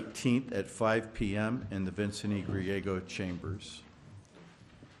 18th at 5 p.m. in the Vincent E. Griego chambers.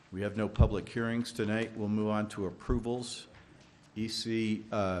 We have no public hearings tonight. We'll move on to approvals. EC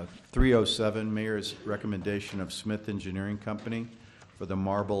 307, Mayor's recommendation of Smith Engineering Company for the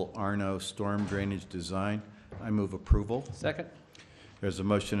Marble Arno storm drainage design. I move approval. Second. There's a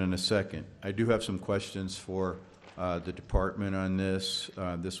motion and a second. I do have some questions for the department on this.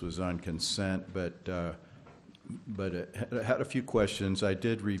 This was on consent, but I had a few questions. I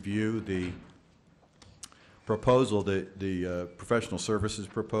did review the proposal, the professional services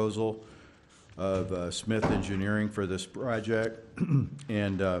proposal of Smith Engineering for this project,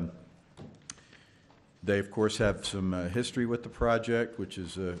 and they, of course, have some history with the project, which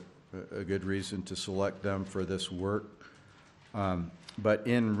is a good reason to select them for this work. But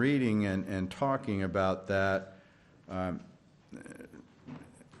in reading and talking about that,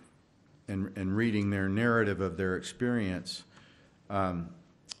 and reading their narrative of their experience,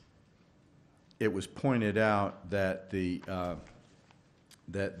 it was pointed out that the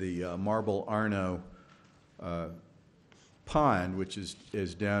Marble Arno pond, which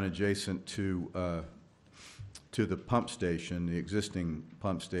is down adjacent to the pump station, the existing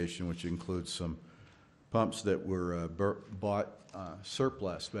pump station, which includes some pumps that were bought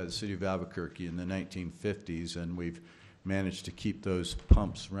surplus by the city of Albuquerque in the 1950s, and we've managed to keep those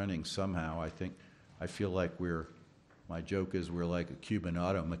pumps running somehow. I feel like my joke is we're like a Cuban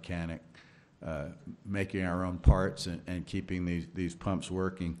auto mechanic, making our own parts and keeping these pumps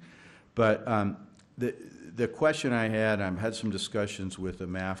working. But the question I had some discussions with the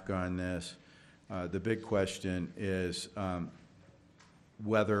MAFCA on this. The big question is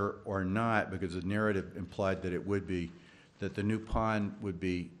whether or not, because the narrative implied that it would be, that the new pond would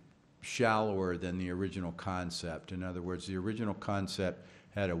be shallower than the original concept. In other words, the original concept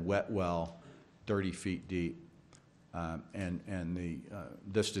had a wet well 30 feet deep, and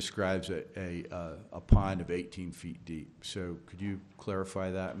this describes a pond of 18 feet deep. So could you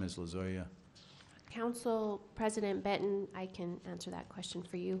clarify that, Ms. Lozoya? Council President Benton, I can answer that question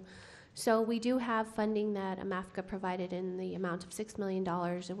for you. So we do have funding that AMAFCA provided in the amount of $6 million,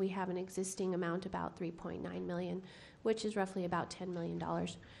 and we have an existing amount about $3.9 million, which is roughly about $10 million.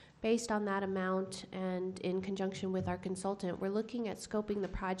 Based on that amount and in conjunction with our consultant, we're looking at scoping the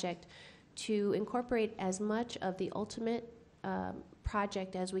project to incorporate as much of the ultimate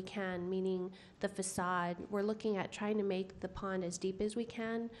project as we can, meaning the facade. We're looking at trying to make the pond as deep as we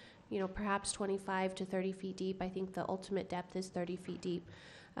can, perhaps 25 to 30 feet deep. I think the ultimate depth is 30 feet deep.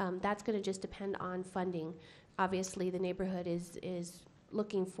 That's going to just depend on funding. Obviously, the neighborhood is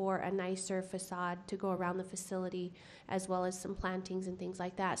looking for a nicer facade to go around the facility, as well as some plantings and things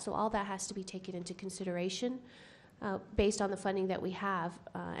like that. So all that has to be taken into consideration based on the funding that we have,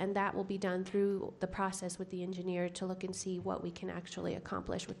 and that will be done through the process with the engineer to look and see what we can actually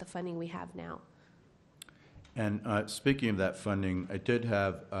accomplish with the funding we have now. And speaking of that funding, I did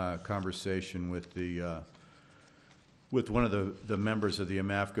have a conversation with with one of the members of the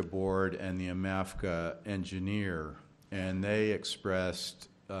AMAFCA board and the AMAFCA engineer, and they expressed,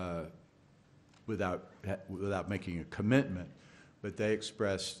 without making a commitment, but they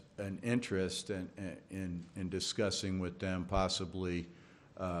expressed an interest in discussing with them possibly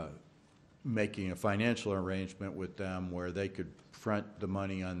making a financial arrangement with them where they could front the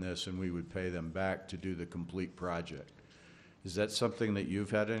money on this and we would pay them back to do the complete project. Is that something that you've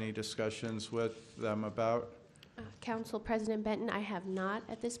had any discussions with them about? Council President Benton, I have not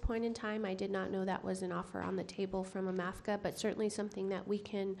at this point in time. I did not know that was an offer on the table from AMAFCA, but certainly something that we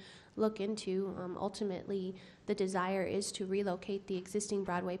can look into. Ultimately, the desire is to relocate the existing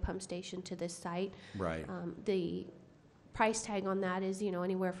Broadway pump station to this site. Right. The price tag on that is,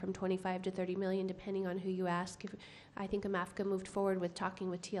 anywhere from 25 to 30 million, depending on who you ask. I think AMAFCA moved forward with talking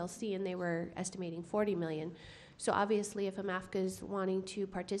with TLC, and they were estimating 40 million. So obviously, if AMAFCA is wanting to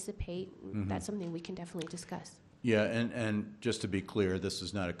participate, that's something we can definitely discuss. Yeah, and just to be clear, this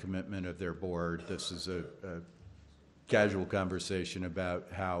is not a commitment of their board. This is a casual conversation about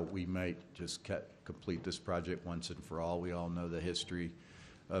how we might just complete this project once and for all. We all know the history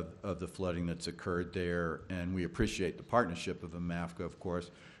of the flooding that's occurred there, and we appreciate the partnership of AMAFCA, of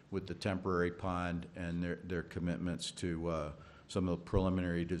course, with the temporary pond and their commitments to some of the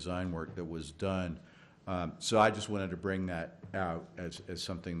preliminary design work that was done. So I just wanted to bring that out as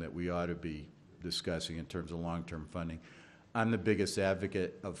something that we ought to be discussing in terms of long-term funding. I'm the biggest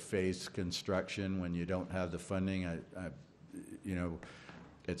advocate of phased construction when you don't have the funding.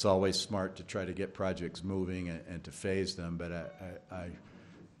 It's always smart to try to get projects moving and to phase them, but I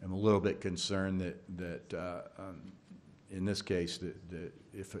am a little bit concerned that in this case, that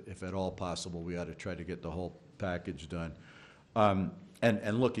if at all possible, we ought to try to get the whole package done.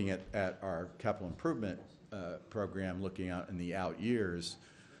 And looking at our capital improvement program, looking out in the out years,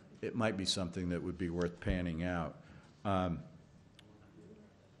 it might be something that would be worth panning out.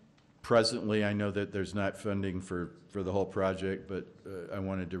 Presently, I know that there's not funding for the whole project, but I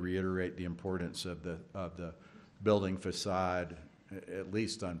wanted to reiterate the importance of the building facade, at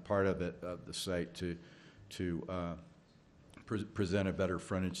least on part of it, of the site, to present a better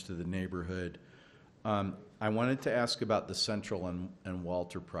frontage to the neighborhood. I wanted to ask about the Central and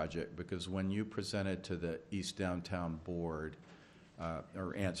Walter project, because when you presented to the East Downtown Board,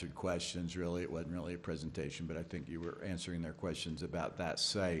 or answered questions, really, it wasn't really a presentation, but I think you were answering their questions about that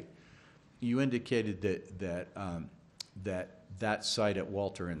site. You indicated that site at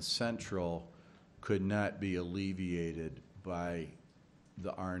Walter and Central could not be alleviated by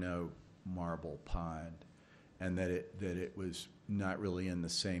the Arno Marble Pond, and that it was not really in the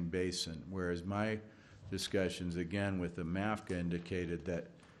same basin, whereas my discussions, again, with the MAFCA indicated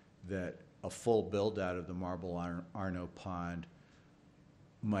that a full build-out of the Marble Arno Pond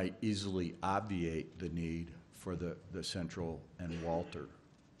might easily obviate the need for the Central and Walter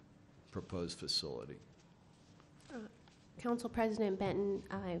proposed facility. Council President Benton,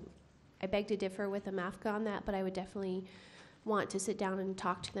 I beg to differ with the MAFCA on that, but I would definitely want to sit down and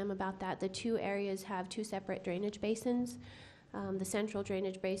talk to them about that. The two areas have two separate drainage basins. The central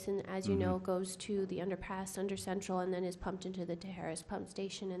drainage basin, as you know, goes to the underpass under Central and then is pumped into the Tejeras pump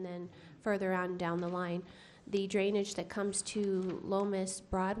station and then further on down the line. The drainage that comes to Lomas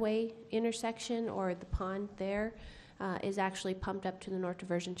Broadway intersection, or the pond there, is actually pumped up to the North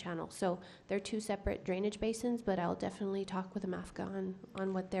Diversion Channel. So they're two separate drainage basins, but I'll definitely talk with the MAFCA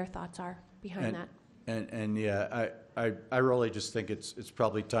on what their thoughts are behind that. And yeah, I really just think it's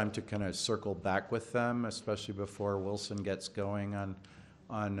probably time to kind of circle back with them, especially before Wilson gets going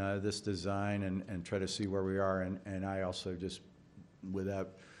on this design, and try to see where we are. And I also just, without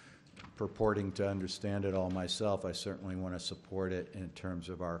purporting to understand it all myself, I certainly want to support it in terms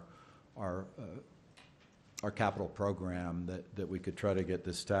of our capital program, that we could try to get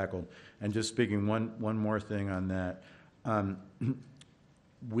this tackled. And just speaking one more thing on that,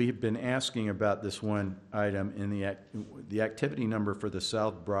 we've been asking about this one item in the activity number for the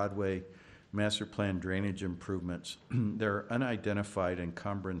South Broadway Master Plan drainage improvements. There are unidentified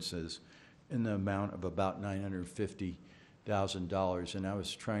encumbrances in the amount of about $950,000, and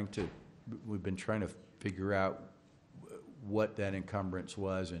we've been trying to figure out what that encumbrance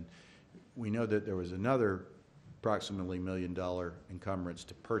was, and we know that there was another approximately $1 million encumbrance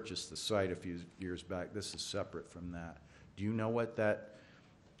to purchase the site a few years back. This is separate from that. Do you know what that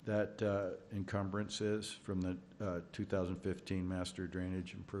encumbrance is from the 2015 Master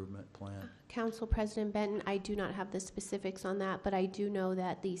Drainage Improvement Plan? Council President Benton, I do not have the specifics on that, but I do know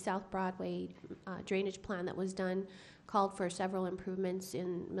that the South Broadway drainage plan that was done called for several improvements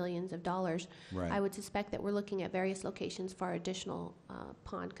in millions of dollars. Right. I would suspect that we're looking at various locations for additional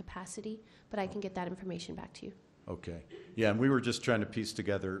pond capacity, but I can get that information back to you. Okay. Yeah, and we were just trying to piece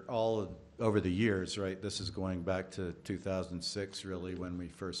together over the years, right? This is going back to 2006, really, when we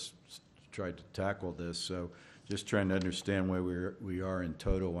first tried to tackle this. So just trying to understand where we are in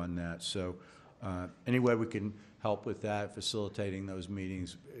total on that. So any way we can help with that, facilitating those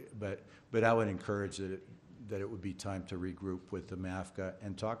meetings, but I would encourage that it would be time to regroup with the MAFCA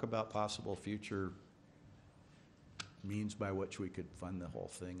and talk about possible future means by which we could fund the whole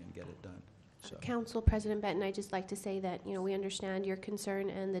thing and get it done. So. Council President Benton, I'd just like to say that, we understand your concern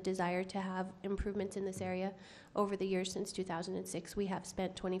and the desire to have improvements in this area. Over the years since 2006, we have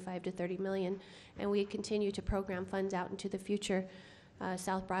spent 25 to 30 million, and we continue to program funds out into the future.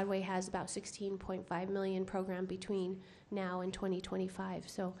 South Broadway has about 16.5 million programmed between now and 2025.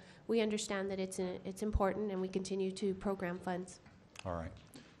 So we understand that it's important, and we continue to program funds. All right.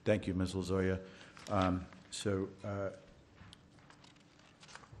 Thank you, Ms. Lozoya.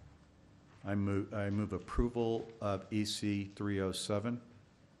 I move approval of EC 307.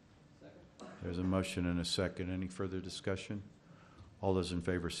 Second. There's a motion and a second. Any further discussion? All those in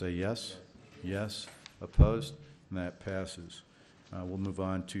favor say yes. Yes. Opposed? And that passes. We'll move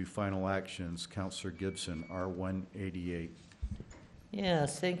on to final actions. Councilor Gibson, R188.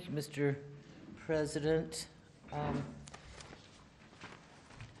 Yes, thank you, Mr. President.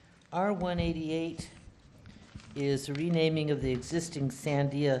 R188 is a renaming of the existing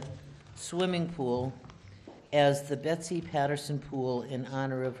Sandia swimming pool as the Betsy Patterson Pool in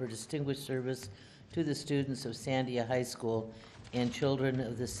honor of her distinguished service to the students of Sandia High School and children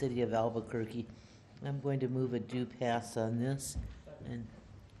of the city of Albuquerque. I'm going to move a due pass on this, and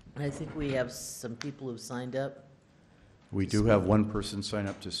I think we have some people who've signed up. We do have one person sign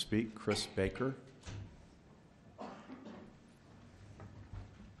up to speak, Chris Baker.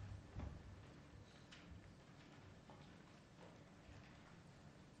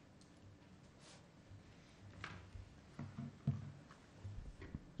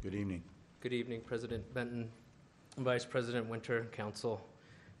 Good evening. Good evening, President Benton, Vice President Winter, Council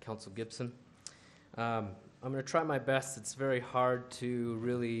Gibson. I'm going to try my best. It's very hard to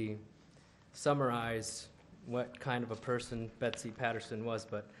really summarize what kind of a person Betsy Patterson was,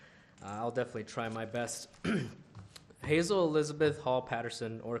 but I'll definitely try my best. Hazel Elizabeth Hall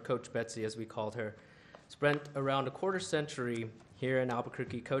Patterson, or Coach Betsy as we called her, spent around a quarter century here in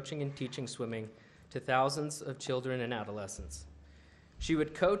Albuquerque coaching and teaching swimming to thousands of children and adolescents. She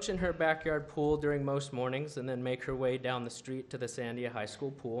would coach in her backyard pool during most mornings and then make her way down the street to the Sandia High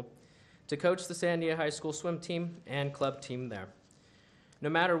School pool to coach the Sandia High School swim team and club team there. No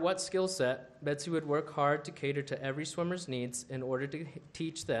matter what skill set, Betsy would work hard to cater to every swimmer's needs in order to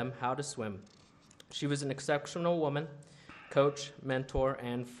teach them how to swim. She was an exceptional woman, coach, mentor,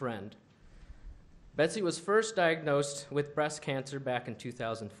 and friend. Betsy was first diagnosed with breast cancer back in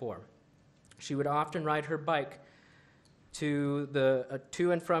 2004. She would often ride her bike to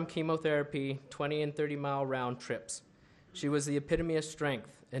and from chemotherapy 20 and 30-mile round trips. She was the epitome of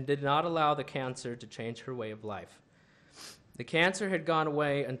strength and did not allow the cancer to change her way of life. The cancer had gone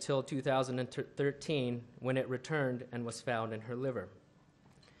away until 2013 when it returned and was found in her liver.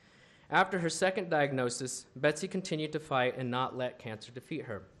 After her second diagnosis, Betsy continued to fight and not let cancer defeat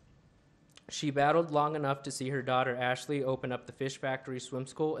her. She battled long enough to see her daughter Ashley open up the Fish Factory Swim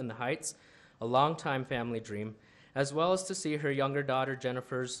School in the Heights, a longtime family dream, as well as to see her younger daughter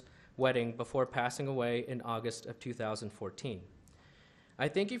Jennifer's wedding before passing away in August of 2014. I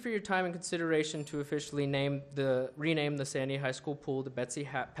thank you for your time and consideration to officially rename the Sandia High School pool the Betsy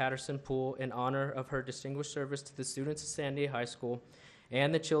Patterson Pool in honor of her distinguished service to the students of Sandia High School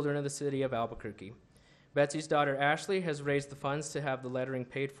and the children of the city of Albuquerque. Betsy's daughter Ashley has raised the funds to have the lettering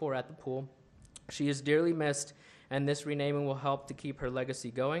paid for at the pool. She is dearly missed, and this renaming will help to keep her legacy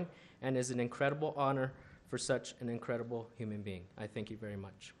going and is an incredible honor for such an incredible human being. I thank you very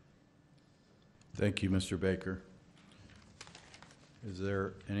much. Thank you, Mr. Baker. Is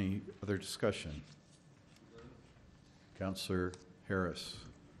there any other discussion? Councilor Harris.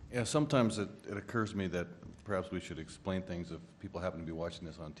 Yeah, sometimes it occurs to me that perhaps we should explain things if people happen to be watching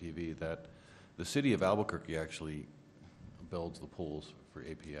this on TV, that the city of Albuquerque actually builds the pools for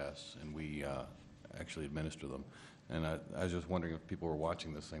APS, and we actually administer them. And I was just wondering if people were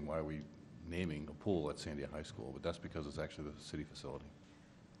watching this saying, why are we naming a pool at Sandia High School? But that's because it's actually the city facility.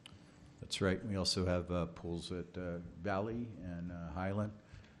 That's right. We also have pools at Valley and Highland.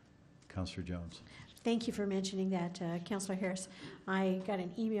 Councilor Jones. Thank you for mentioning that, Councilor Harris. I got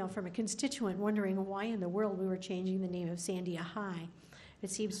an email from a constituent wondering why in the world we were changing the name of Sandia High. It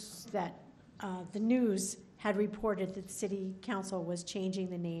seems that the news had reported that the City Council was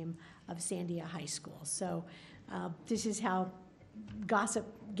changing the name of Sandia High School. So this is how gossip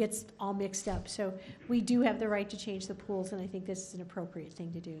gets all mixed up. So we do have the right to change the pools, and I think this is an appropriate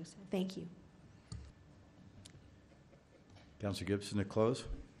thing to do. So thank you. Councilor Gibson to close.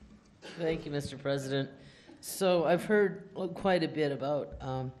 Thank you, Mr. President. So I've heard quite a bit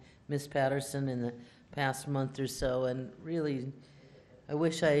about Ms. Patterson in the past month or so, and really, I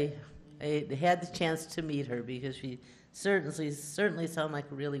wish I had the chance to meet her, because she certainly sounded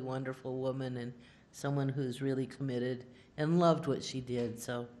like a really wonderful woman and someone who's really committed and loved what she did.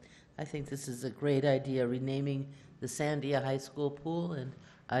 So I think this is a great idea, renaming the Sandia High School pool, and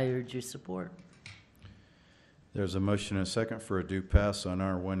I urge your support. There's a motion and a second for a due pass on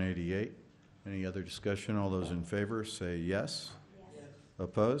R-188. Any other discussion? All those in favor say yes. Yes.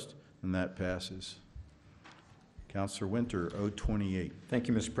 Opposed? And that passes. Councilor Winter, O-28. Thank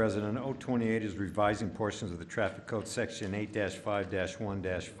you, Mr. President. O-28 is revising portions of the Traffic Code Section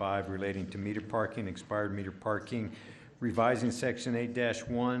 8-5-1-5 relating to meter parking, expired meter parking, revising Section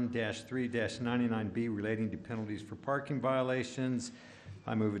 8-1-3-99B relating to penalties for parking violations.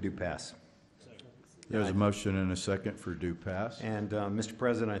 I move a due pass. There's a motion and a second for due pass. And, Mr.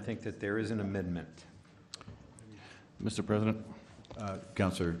 President, I think that there is an amendment. Mr. President?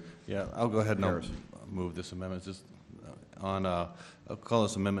 Councilor Yeah, I'll go ahead and Harris. move this amendment. Just I'll call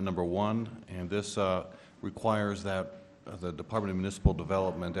this amendment number 1, and this requires that the Department of Municipal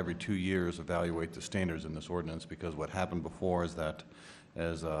Development every 2 years evaluate the standards in this ordinance, because what happened before is that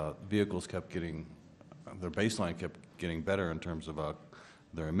as vehicles kept getting, their baseline kept getting better in terms of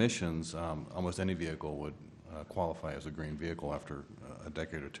their emissions, almost any vehicle would qualify as a green vehicle after a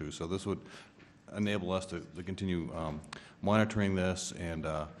decade or two. So this would enable us to continue monitoring this and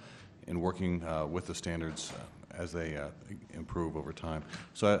working with the standards as they improve over time.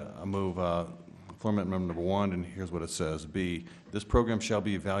 So I move floor amendment number 1, and here's what it says. B, this program shall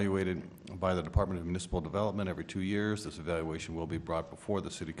be evaluated by the Department of Municipal Development every 2 years. This evaluation will be brought before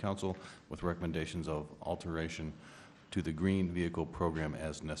the City Council with recommendations of alteration to the green vehicle program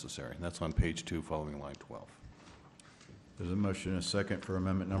as necessary. And that's on page 2 following line 12. There's a motion and a second for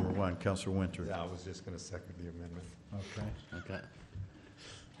amendment number 1. Councilor Winter. Yeah, I was just going to second the amendment. Okay.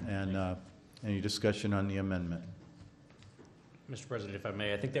 And any discussion on the amendment? Mr. President, if I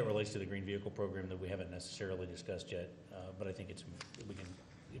may, I think that relates to the green vehicle program that we haven't necessarily discussed yet, but I think we can,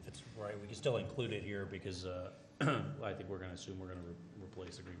 if it's right, we can still include it here because I think we're going to assume we're going to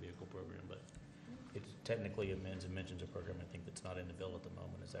replace the green vehicle program, but it technically amends and mentions a program I think that's not in the bill at the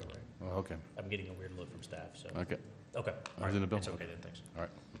moment. Is that right? Oh, okay. I'm getting a weird look from staff. So Okay. Okay. All right. In the bill? It's okay then. Thanks. All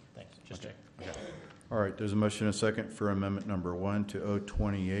right. Thanks. Just Okay. check. Okay. All right, there's a motion and a second for amendment number 1 to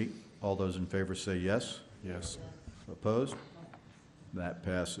 028. All those in favor say yes. Yes. Opposed? That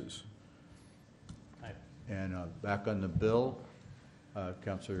passes. Aye. And back on the bill,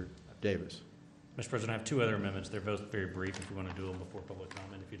 Councilor Davis. Mr. President, I have 2 other amendments. They're both very brief if you want to do them before public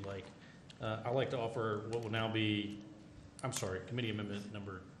comment, if you'd like. I'd like to offer what will now be, I'm sorry, committee amendment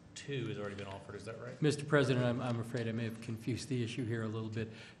number 2 has already been offered. Is that right? Mr. President, I'm afraid I may have confused the issue here a little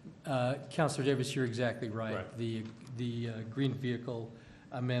bit. Councilor Davis, you're exactly right. Right. The green vehicle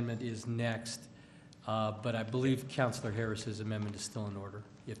amendment is next, but I believe Councilor Harris's amendment is still in order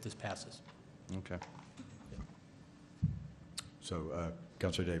if this passes. Okay. So,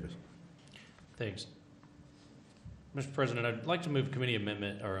 Councilor Davis. Thanks. Mr. President, I'd like to move committee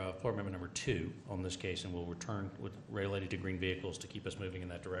amendment or floor amendment number 2 on this case, and we'll return with related to green vehicles to keep us moving in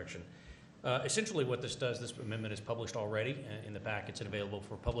that direction. Essentially what this does, this amendment is published already in the packets and available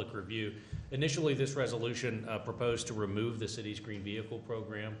for public review. Initially, this resolution proposed to remove the city's green vehicle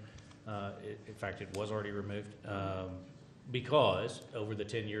program. In fact, it was already removed because over the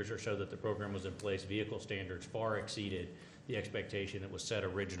 10 years or so that the program was in place, vehicle standards far exceeded the expectation that was set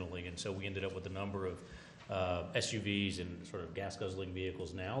originally, and so we ended up with a number of SUVs and sort of gas-guzzling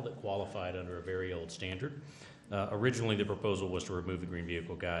vehicles now that qualified under a very old standard. Originally, the proposal was to remove the green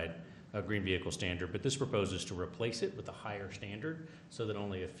vehicle guide, green vehicle standard, but this proposes to replace it with a higher standard so that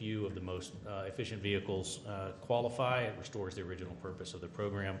only a few of the most efficient vehicles qualify. It restores the original purpose of the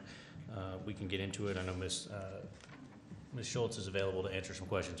program. We can get into it. I know Ms. Schultz is available to answer some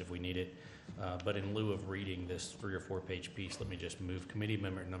questions if we need it. But in lieu of reading this 3 or 4 page piece, let me just move committee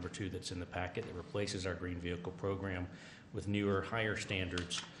amendment number 2 that's in the packet that replaces our green vehicle program with newer, higher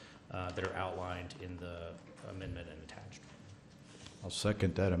standards that are outlined in the amendment and attached. I'll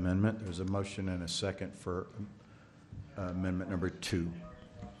second that amendment. There's a motion and a second for amendment number 2.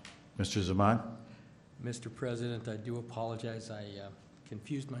 Mr. Zaman? Mr. President, I do apologize. I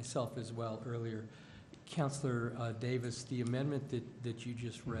confused myself as well earlier. Councilor Davis, the amendment that you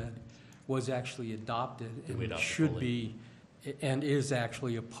just read was actually adopted and should be and is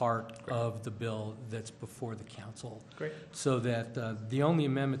actually a part of the bill that's before the council. Great. So that the only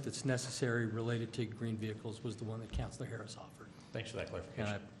amendment that's necessary related to green vehicles was the one that Councilor Harris offered. Thanks for that clarification.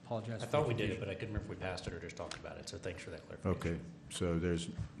 And I apologize. I thought we did it, but I couldn't remember if we passed it or just talked about it, so thanks for that clarification. Okay, so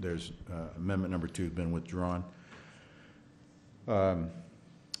there's amendment number 2 has been withdrawn. And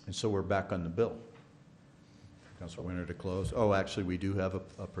so we're back on the bill. Councilor Winter to close. Oh, actually, we do have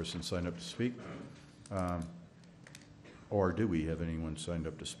a person signed up to speak. Or do we have anyone signed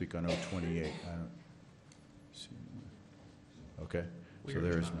up to speak on 028? I don't see anyone. Okay, so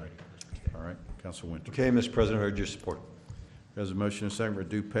there is none. All right, Councilor Winter. Okay, Mr. President, I urge your support. There's a motion and a second for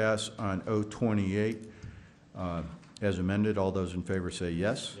due pass on 028. As amended, all those in favor say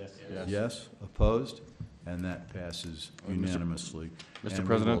yes. Yes. Yes. Yes. Opposed? And that passes unanimously. Mr. And we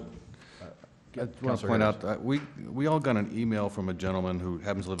President, will- I want to Councilor point Harris. out, we all got an email from a gentleman who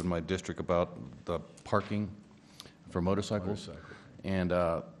happens to live in my district about the parking for motorcycles. And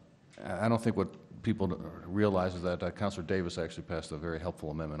I don't think what people realize is that Councilor Davis actually passed a very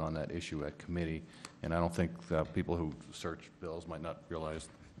helpful amendment on that issue at committee. And I don't think people who search bills might not realize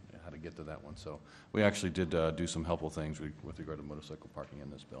how to get to that one. So we actually did do some helpful things with regard to motorcycle parking in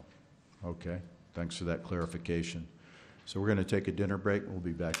this bill. Okay, thanks for that clarification. So we're going to take a dinner break. We'll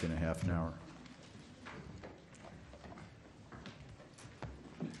be back in a half an hour.